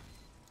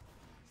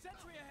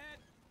 Sentry ahead.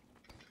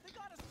 They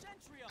got a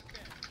sentry up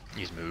there.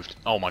 He's moved.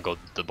 Oh my god,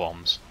 the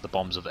bombs. The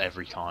bombs of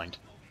every kind.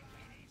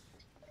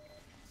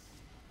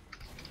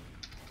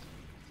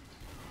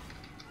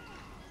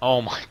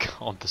 Oh my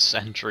god, the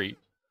sentry.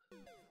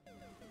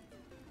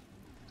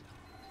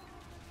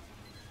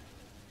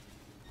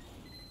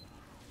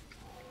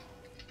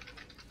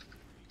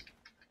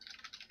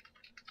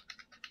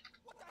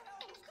 What the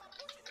hell? Stop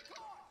pushing the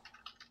car.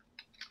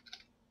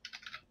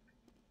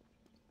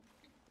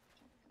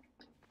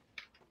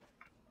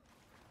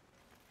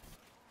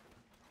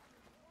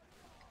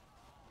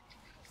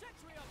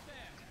 Sentry up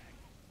there.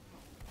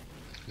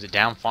 Is it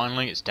down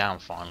finally? It's down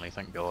finally,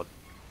 thank god.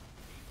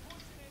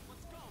 Pushing it.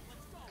 Let's go.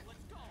 Let's go.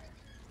 Let's go.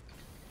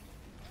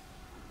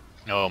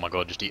 Oh my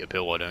god, just eat a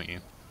pill, why don't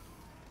you?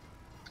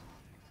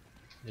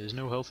 There's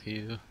no health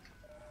here.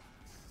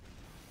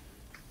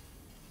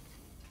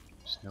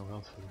 There's no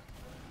health here.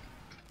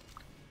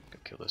 Go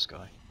kill this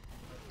guy.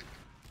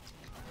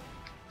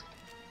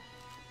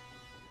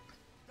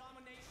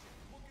 Domination.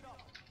 Hook it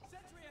up.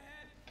 Sentry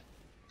ahead.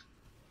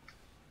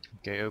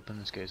 Gate open,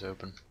 this gate's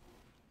open.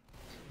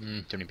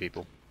 Too many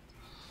people.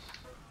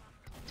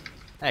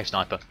 Hey,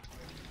 sniper.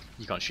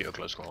 You can't shoot at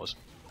close quarters.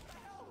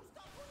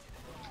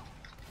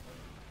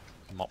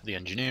 Mop the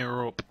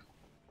engineer up.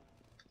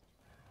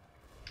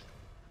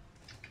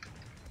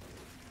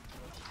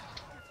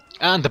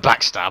 And the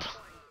backstab!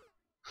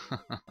 I'm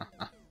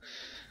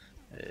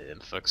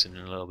focusing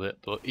in a little bit,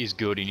 but he's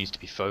good, he needs to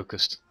be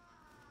focused.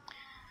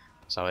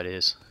 That's how it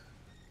is.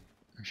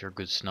 I'm sure a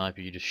good sniper,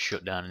 you just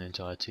shut down an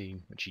entire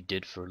team, which he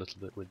did for a little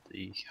bit with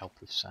the help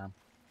of Sam.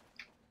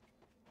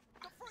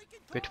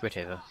 Bit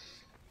whatever.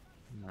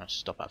 I'm gonna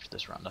stop after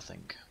this round, I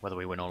think, whether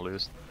we win or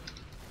lose.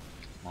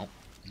 Well,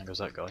 there goes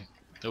that guy.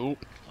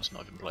 Nope, let's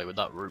not even play with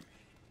that route.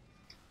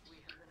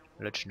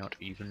 Let's not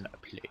even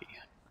play.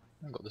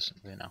 I've got this in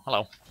here now.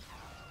 Hello.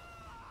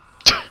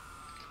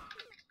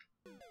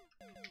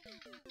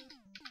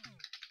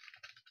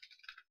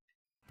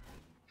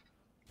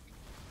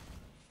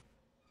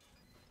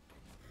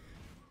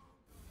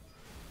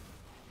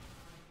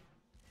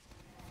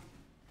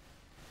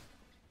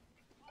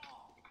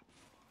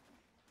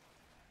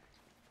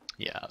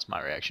 Yeah, that's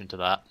my reaction to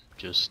that.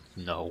 Just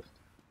no.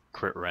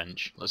 Crit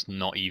wrench. Let's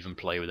not even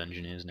play with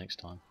engineers next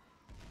time.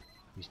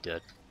 He's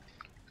dead.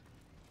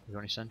 You got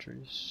any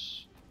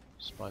sentries?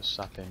 Spy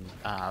sapping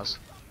as.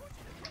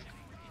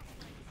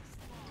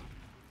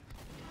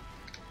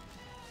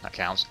 That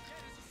counts.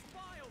 Spy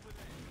over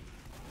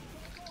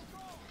there. Go, go,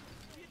 go.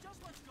 Will you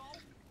just let's go?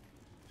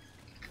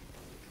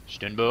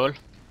 Stun ball.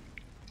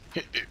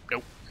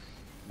 Nope.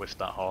 Whiffed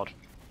that hard.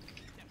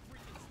 That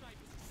freaking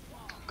sniper's a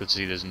spy. Good to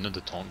see there's another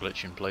taunt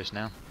glitch in place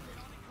now.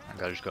 That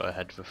guy just got a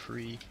head for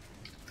free.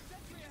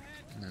 Sentry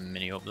ahead. And then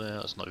mini up there,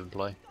 let's not even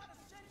play. Got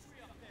a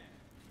sentry up there.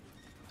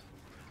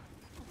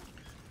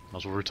 Might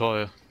as well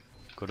retire.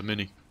 Got a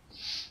mini.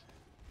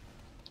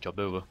 Job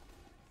over.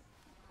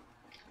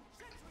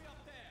 Sentry up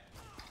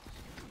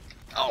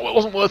there. Oh, it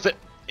wasn't worth it!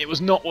 It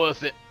was not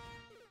worth it!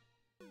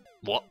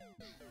 What?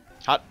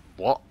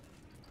 What?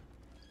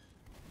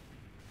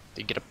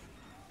 Did he get a...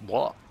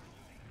 What?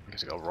 I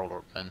guess I got a roller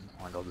up then.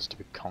 Oh my god, this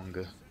stupid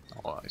conga.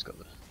 Oh, he's got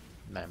the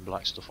Men in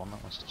Black stuff on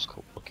that. That stuff's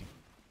cool looking.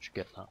 Should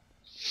get that.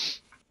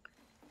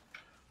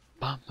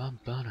 Bum bum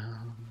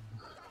ba-dum.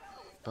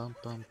 Bum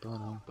bum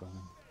ba-dum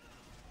bum.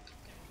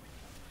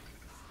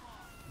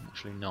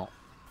 Actually not.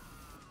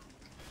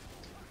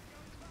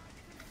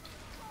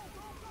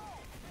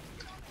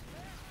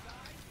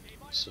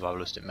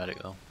 Survivalistic medic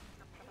though.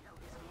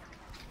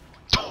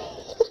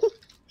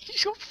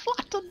 He got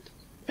flattened!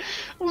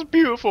 That was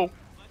beautiful!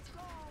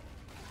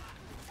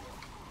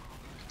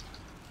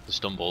 The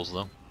stun balls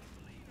though.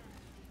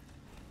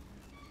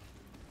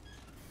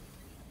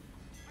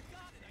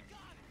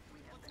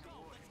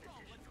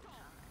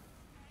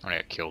 I'm gonna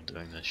get killed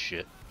doing this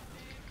shit.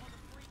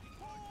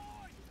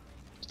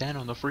 Stand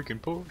on the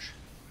freaking push!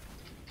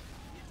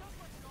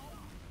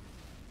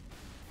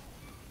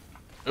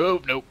 Oh,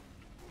 nope!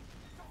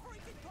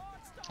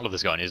 I love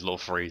this guy and his little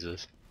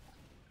freezers.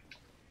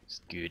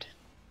 It's good.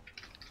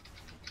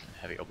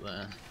 Heavy up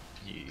there.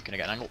 You gonna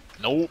get an angle?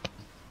 Nope!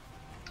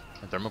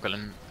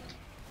 Thermocline.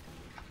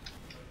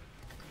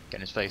 Get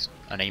in his face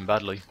and aim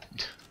badly.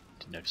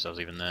 Didn't notice I was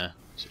even there.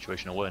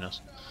 Situational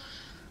awareness.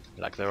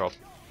 Lack thereof.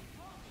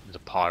 There's a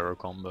pyro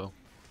combo.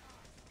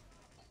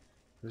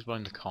 Who's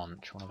blowing the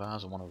conch? One of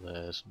ours or one of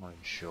theirs? I'm not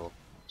even sure.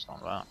 It's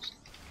not that.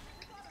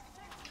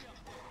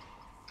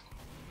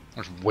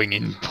 I'm just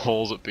winging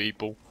balls at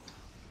people.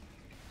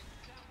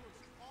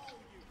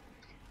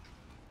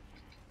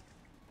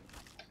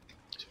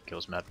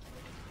 Kills Med.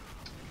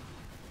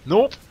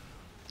 Nope!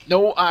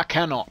 No, I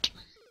cannot!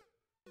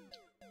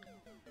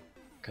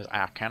 Because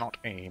I cannot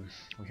aim.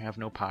 We have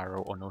no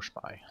pyro or no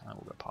spy. I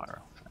will go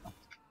pyro for now.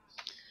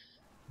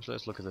 So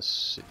let's look at the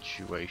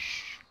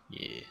situation.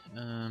 Yeah.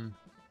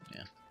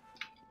 Yeah.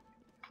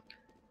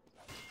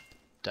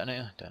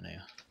 Detonator,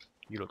 detonator.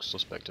 You look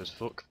suspect as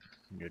fuck.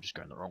 You're just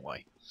going the wrong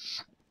way.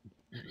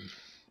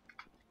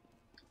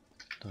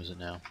 What is it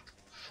now?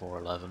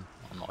 4:11.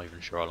 I'm not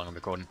even sure how long I'm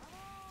recording.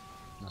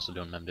 I'm still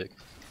doing Memdic.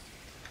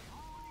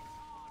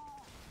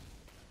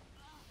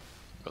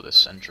 Got this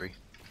sentry.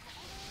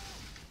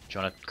 Do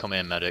you want to come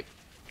in, medic?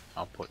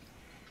 I'll put.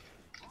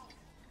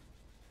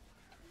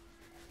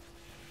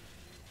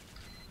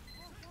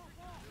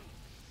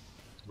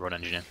 Run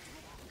engineer.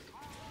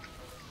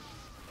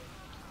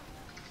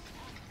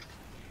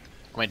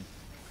 Come in.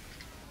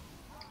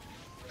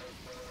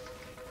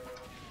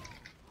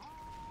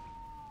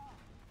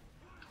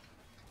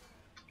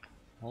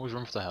 Always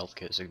run for the health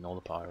kits, ignore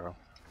the pyro.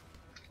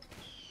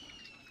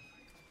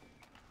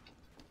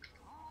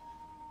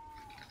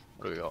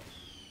 What do we got?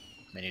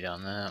 Mini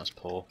down there, that's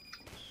poor.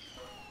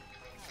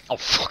 Oh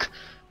fuck!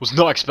 Was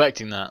not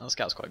expecting that. That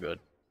scout's quite good.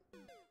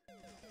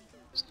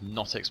 Was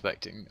not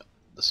expecting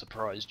the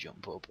surprise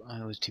jump up.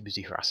 I was too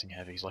busy harassing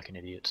heavies like an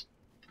idiot.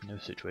 No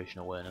situational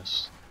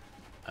awareness,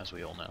 as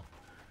we all know.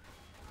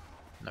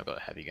 And I've got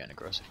a heavy getting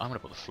aggressive. I'm gonna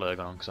put the flare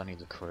gun on because I need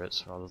the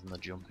crits rather than the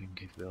jumping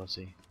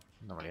capability.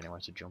 Not really anywhere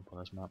to jump on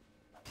this map.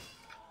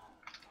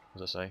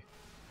 What does it say?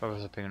 What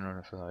was the ping and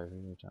runner for live?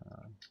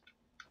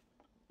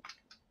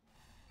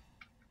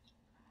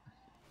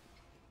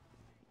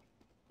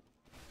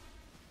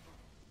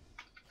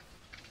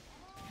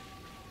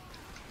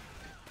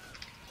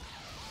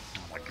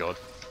 Oh my god.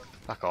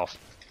 Back off.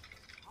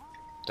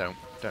 Don't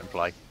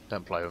play.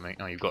 Don't play with me.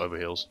 Oh, you've got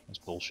overheals. That's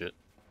bullshit.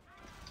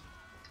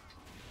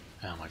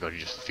 Oh my god,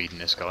 you're just feeding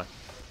this guy.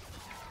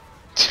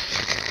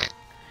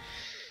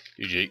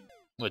 GG.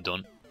 We're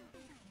done.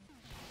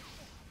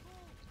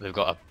 They've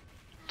got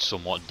a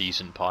somewhat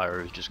decent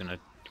pyro who's just going to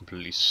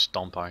completely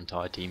stomp our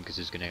entire team because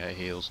he's going to get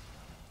heals.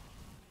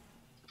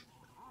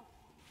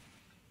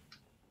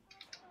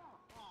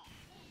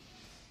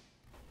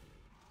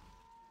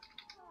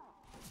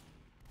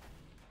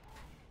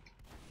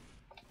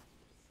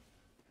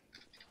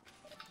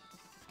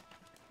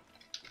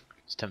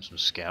 Let's attempt some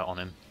scout on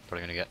him.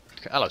 Probably going to get...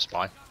 Hello,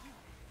 spy.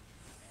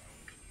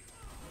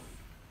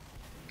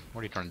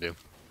 What are you trying to do?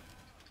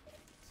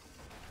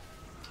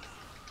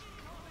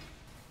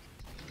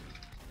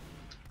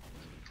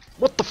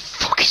 What the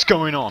fuck is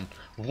going on?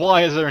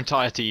 Why is their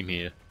entire team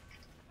here?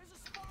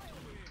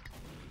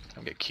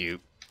 Don't get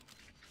cute.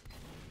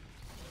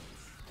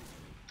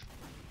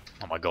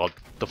 Oh my god.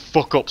 The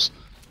fuck ups!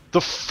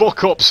 The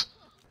fuck ups!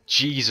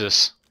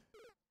 Jesus.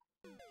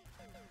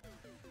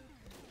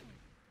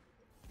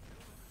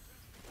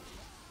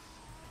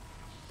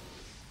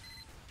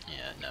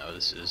 Yeah, no,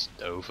 this is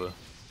over.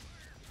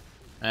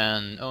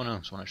 And, oh no,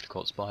 someone actually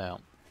caught Spy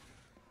out.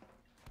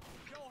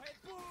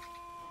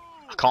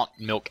 I can't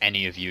milk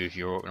any of you if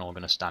you're all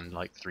going to stand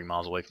like 3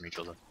 miles away from each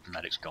other. The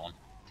medic's gone.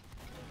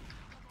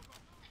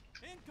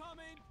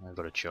 I've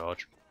got a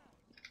charge.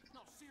 No,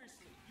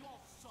 seriously, you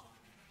all suck.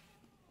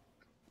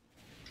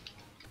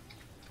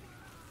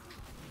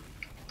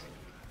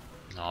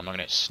 No, I'm not going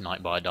to get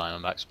sniped by a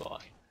Diamondback Spy.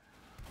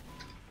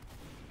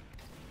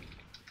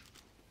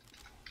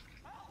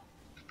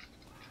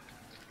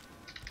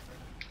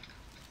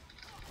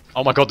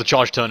 Oh my god, the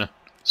charge turner.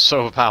 So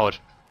overpowered.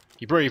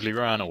 He bravely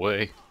ran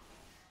away.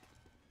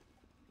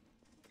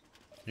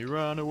 He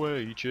ran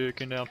away, he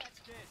chickened out.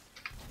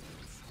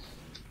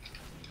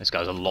 This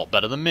guy's a lot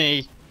better than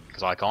me,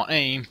 because I can't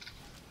aim.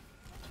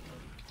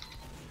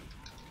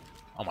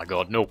 Oh my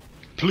god, no.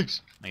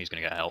 Please. He's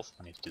going to get health.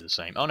 I need to do the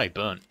same. Oh no, he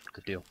burnt.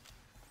 Good deal.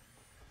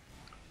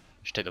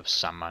 I should take the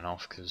Sandman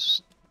off,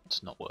 because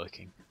it's not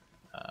working.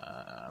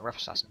 Rough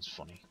Assassin's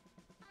funny.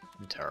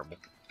 And terrible,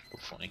 but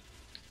funny.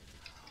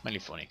 Mainly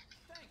funny.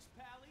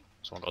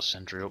 Someone got a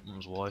sentry up and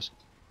was wise.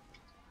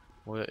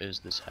 Where is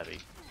this heavy?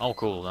 Oh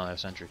cool, now they have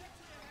sentry.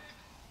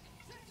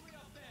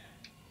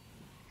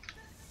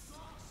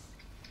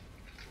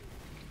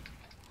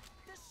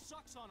 This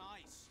sucks on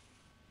ice.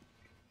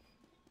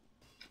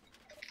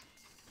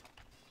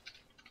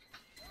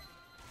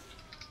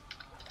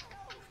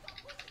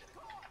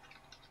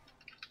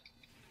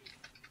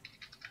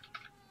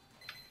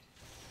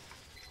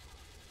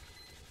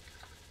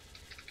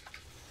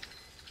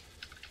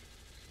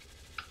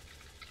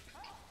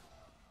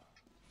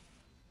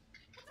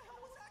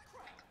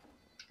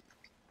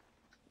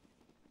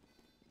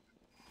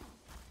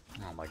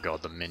 Oh my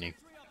god, the mini.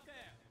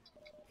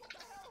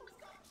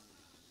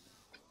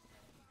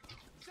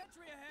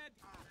 Sentry ahead.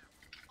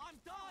 I'm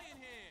dying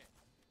here.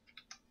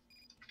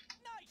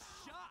 Nice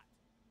shot.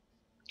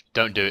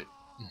 Don't do it.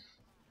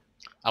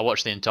 I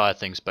watched the entire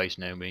thing, Space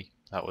Nomi.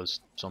 That was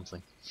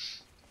something.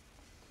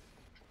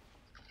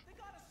 They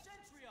got a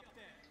sentry up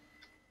there.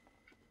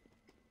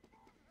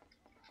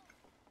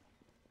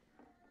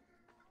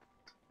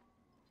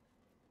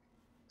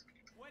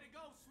 Way to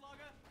go,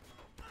 slugger.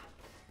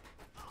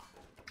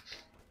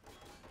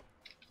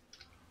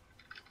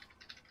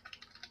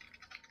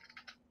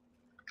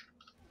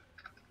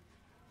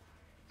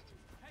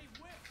 Hey,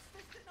 Wicks,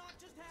 this did not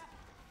just happen.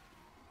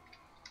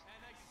 And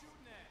they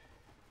shooting at.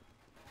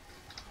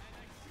 And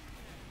they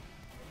shooting at.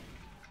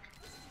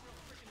 This is a real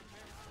freaking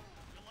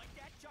embarrassment.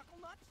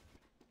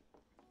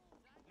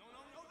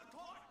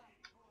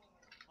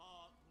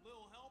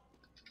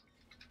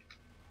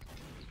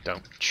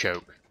 Don't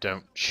choke.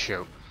 Don't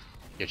choke.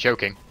 You're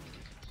choking.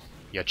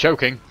 You're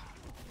choking.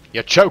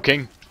 You're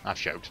choking. I've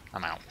choked.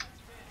 I'm out.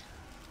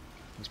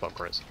 It's about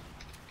Chris.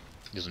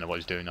 He doesn't know what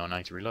he's doing though, and I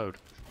need to reload.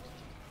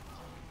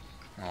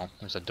 Oh, at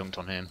least I dunked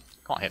on him.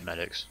 Can't hit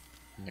medics.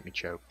 Make me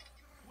choke.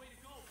 Way to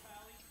go,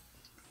 Pally.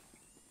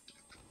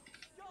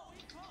 Yo,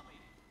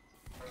 incoming.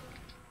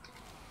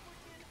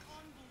 Freaking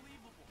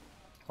unbelievable.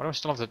 Why do I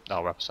still have the...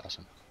 Oh, Rep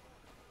Assassin.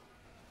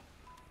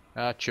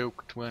 I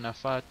choked when I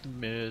fight the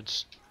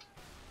mids.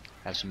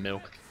 Have some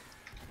milk.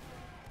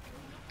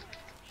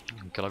 I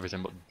can kill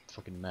everything but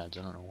fucking meds,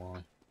 I don't know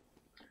why.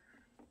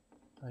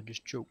 I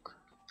just choke.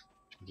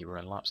 Keep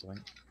running laps, I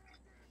think.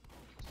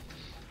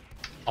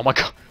 Oh my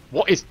god,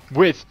 what is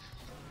with...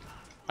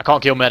 I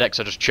can't kill medics,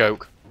 I just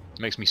choke. It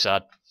makes me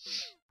sad.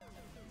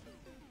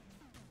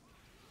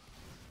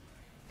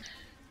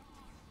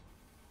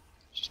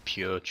 Just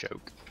pure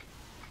choke.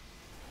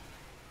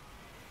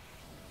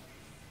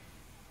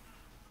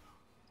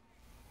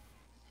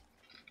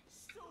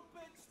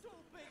 Stupid,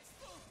 stupid,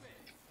 stupid.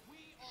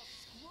 We are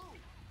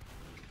screwed.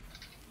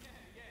 Yeah,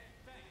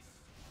 thanks.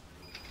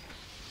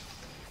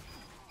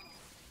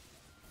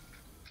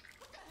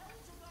 What the hell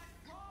is your guys'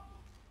 problem?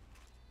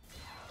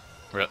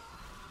 Rip.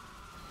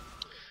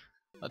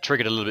 I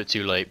triggered a little bit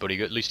too late, but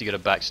at least he got a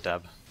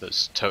backstab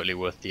that's totally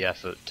worth the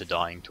effort to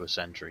dying to a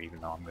sentry, even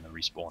though I'm going to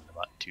respawn in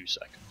about 2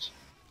 seconds.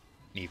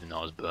 Even though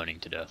I was burning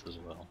to death as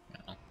well, you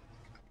know.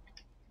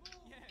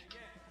 Yeah,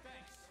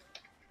 thanks.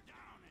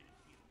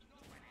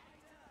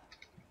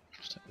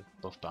 Just take the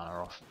buff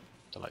banner off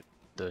to like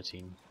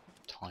 13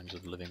 times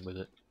of living with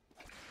it.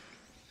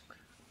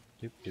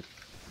 Doop doop.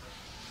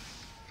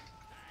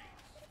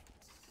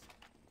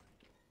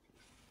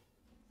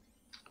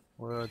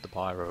 Where'd the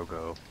pyro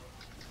go?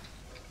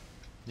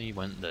 He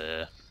went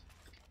there.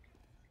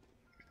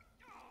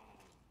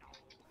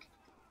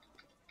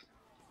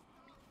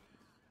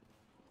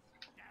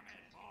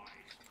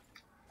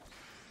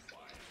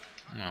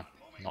 No,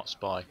 not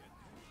spy.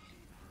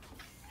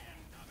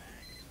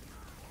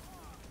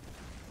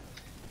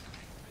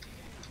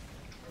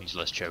 He's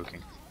less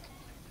choking.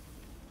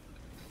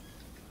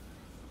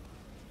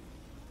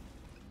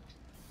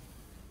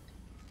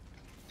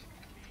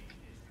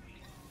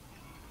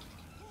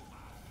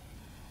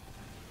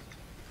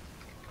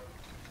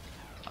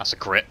 That's a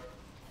crit.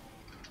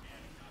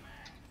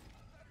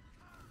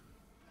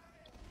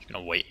 Just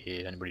gonna wait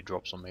here. Anybody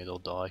drops on me, they'll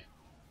die.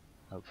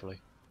 Hopefully.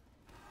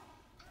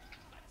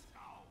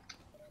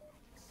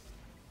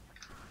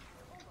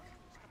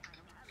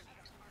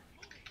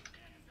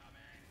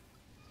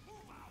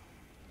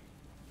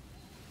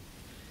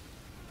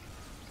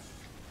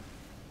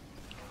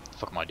 What the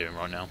fuck am I doing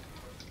right now?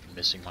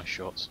 Missing my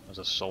shots as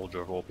a soldier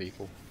of all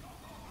people.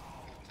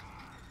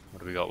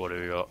 What do we got? What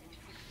do we got?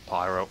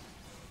 Pyro.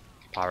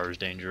 Pyro's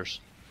dangerous.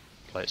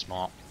 Play it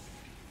smart.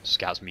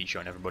 Scouts meat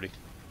showing everybody.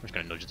 I'm just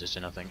gonna nudge this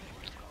in, I think.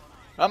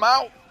 I'm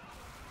out!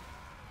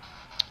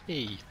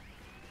 Hey.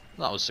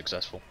 That was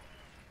successful.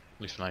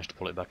 At least we managed to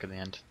pull it back at the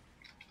end.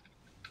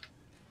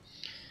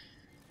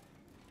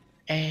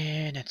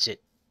 And that's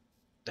it.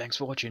 Thanks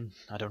for watching.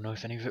 I don't know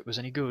if any of it was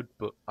any good,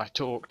 but I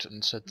talked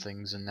and said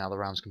things and now the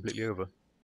round's completely over.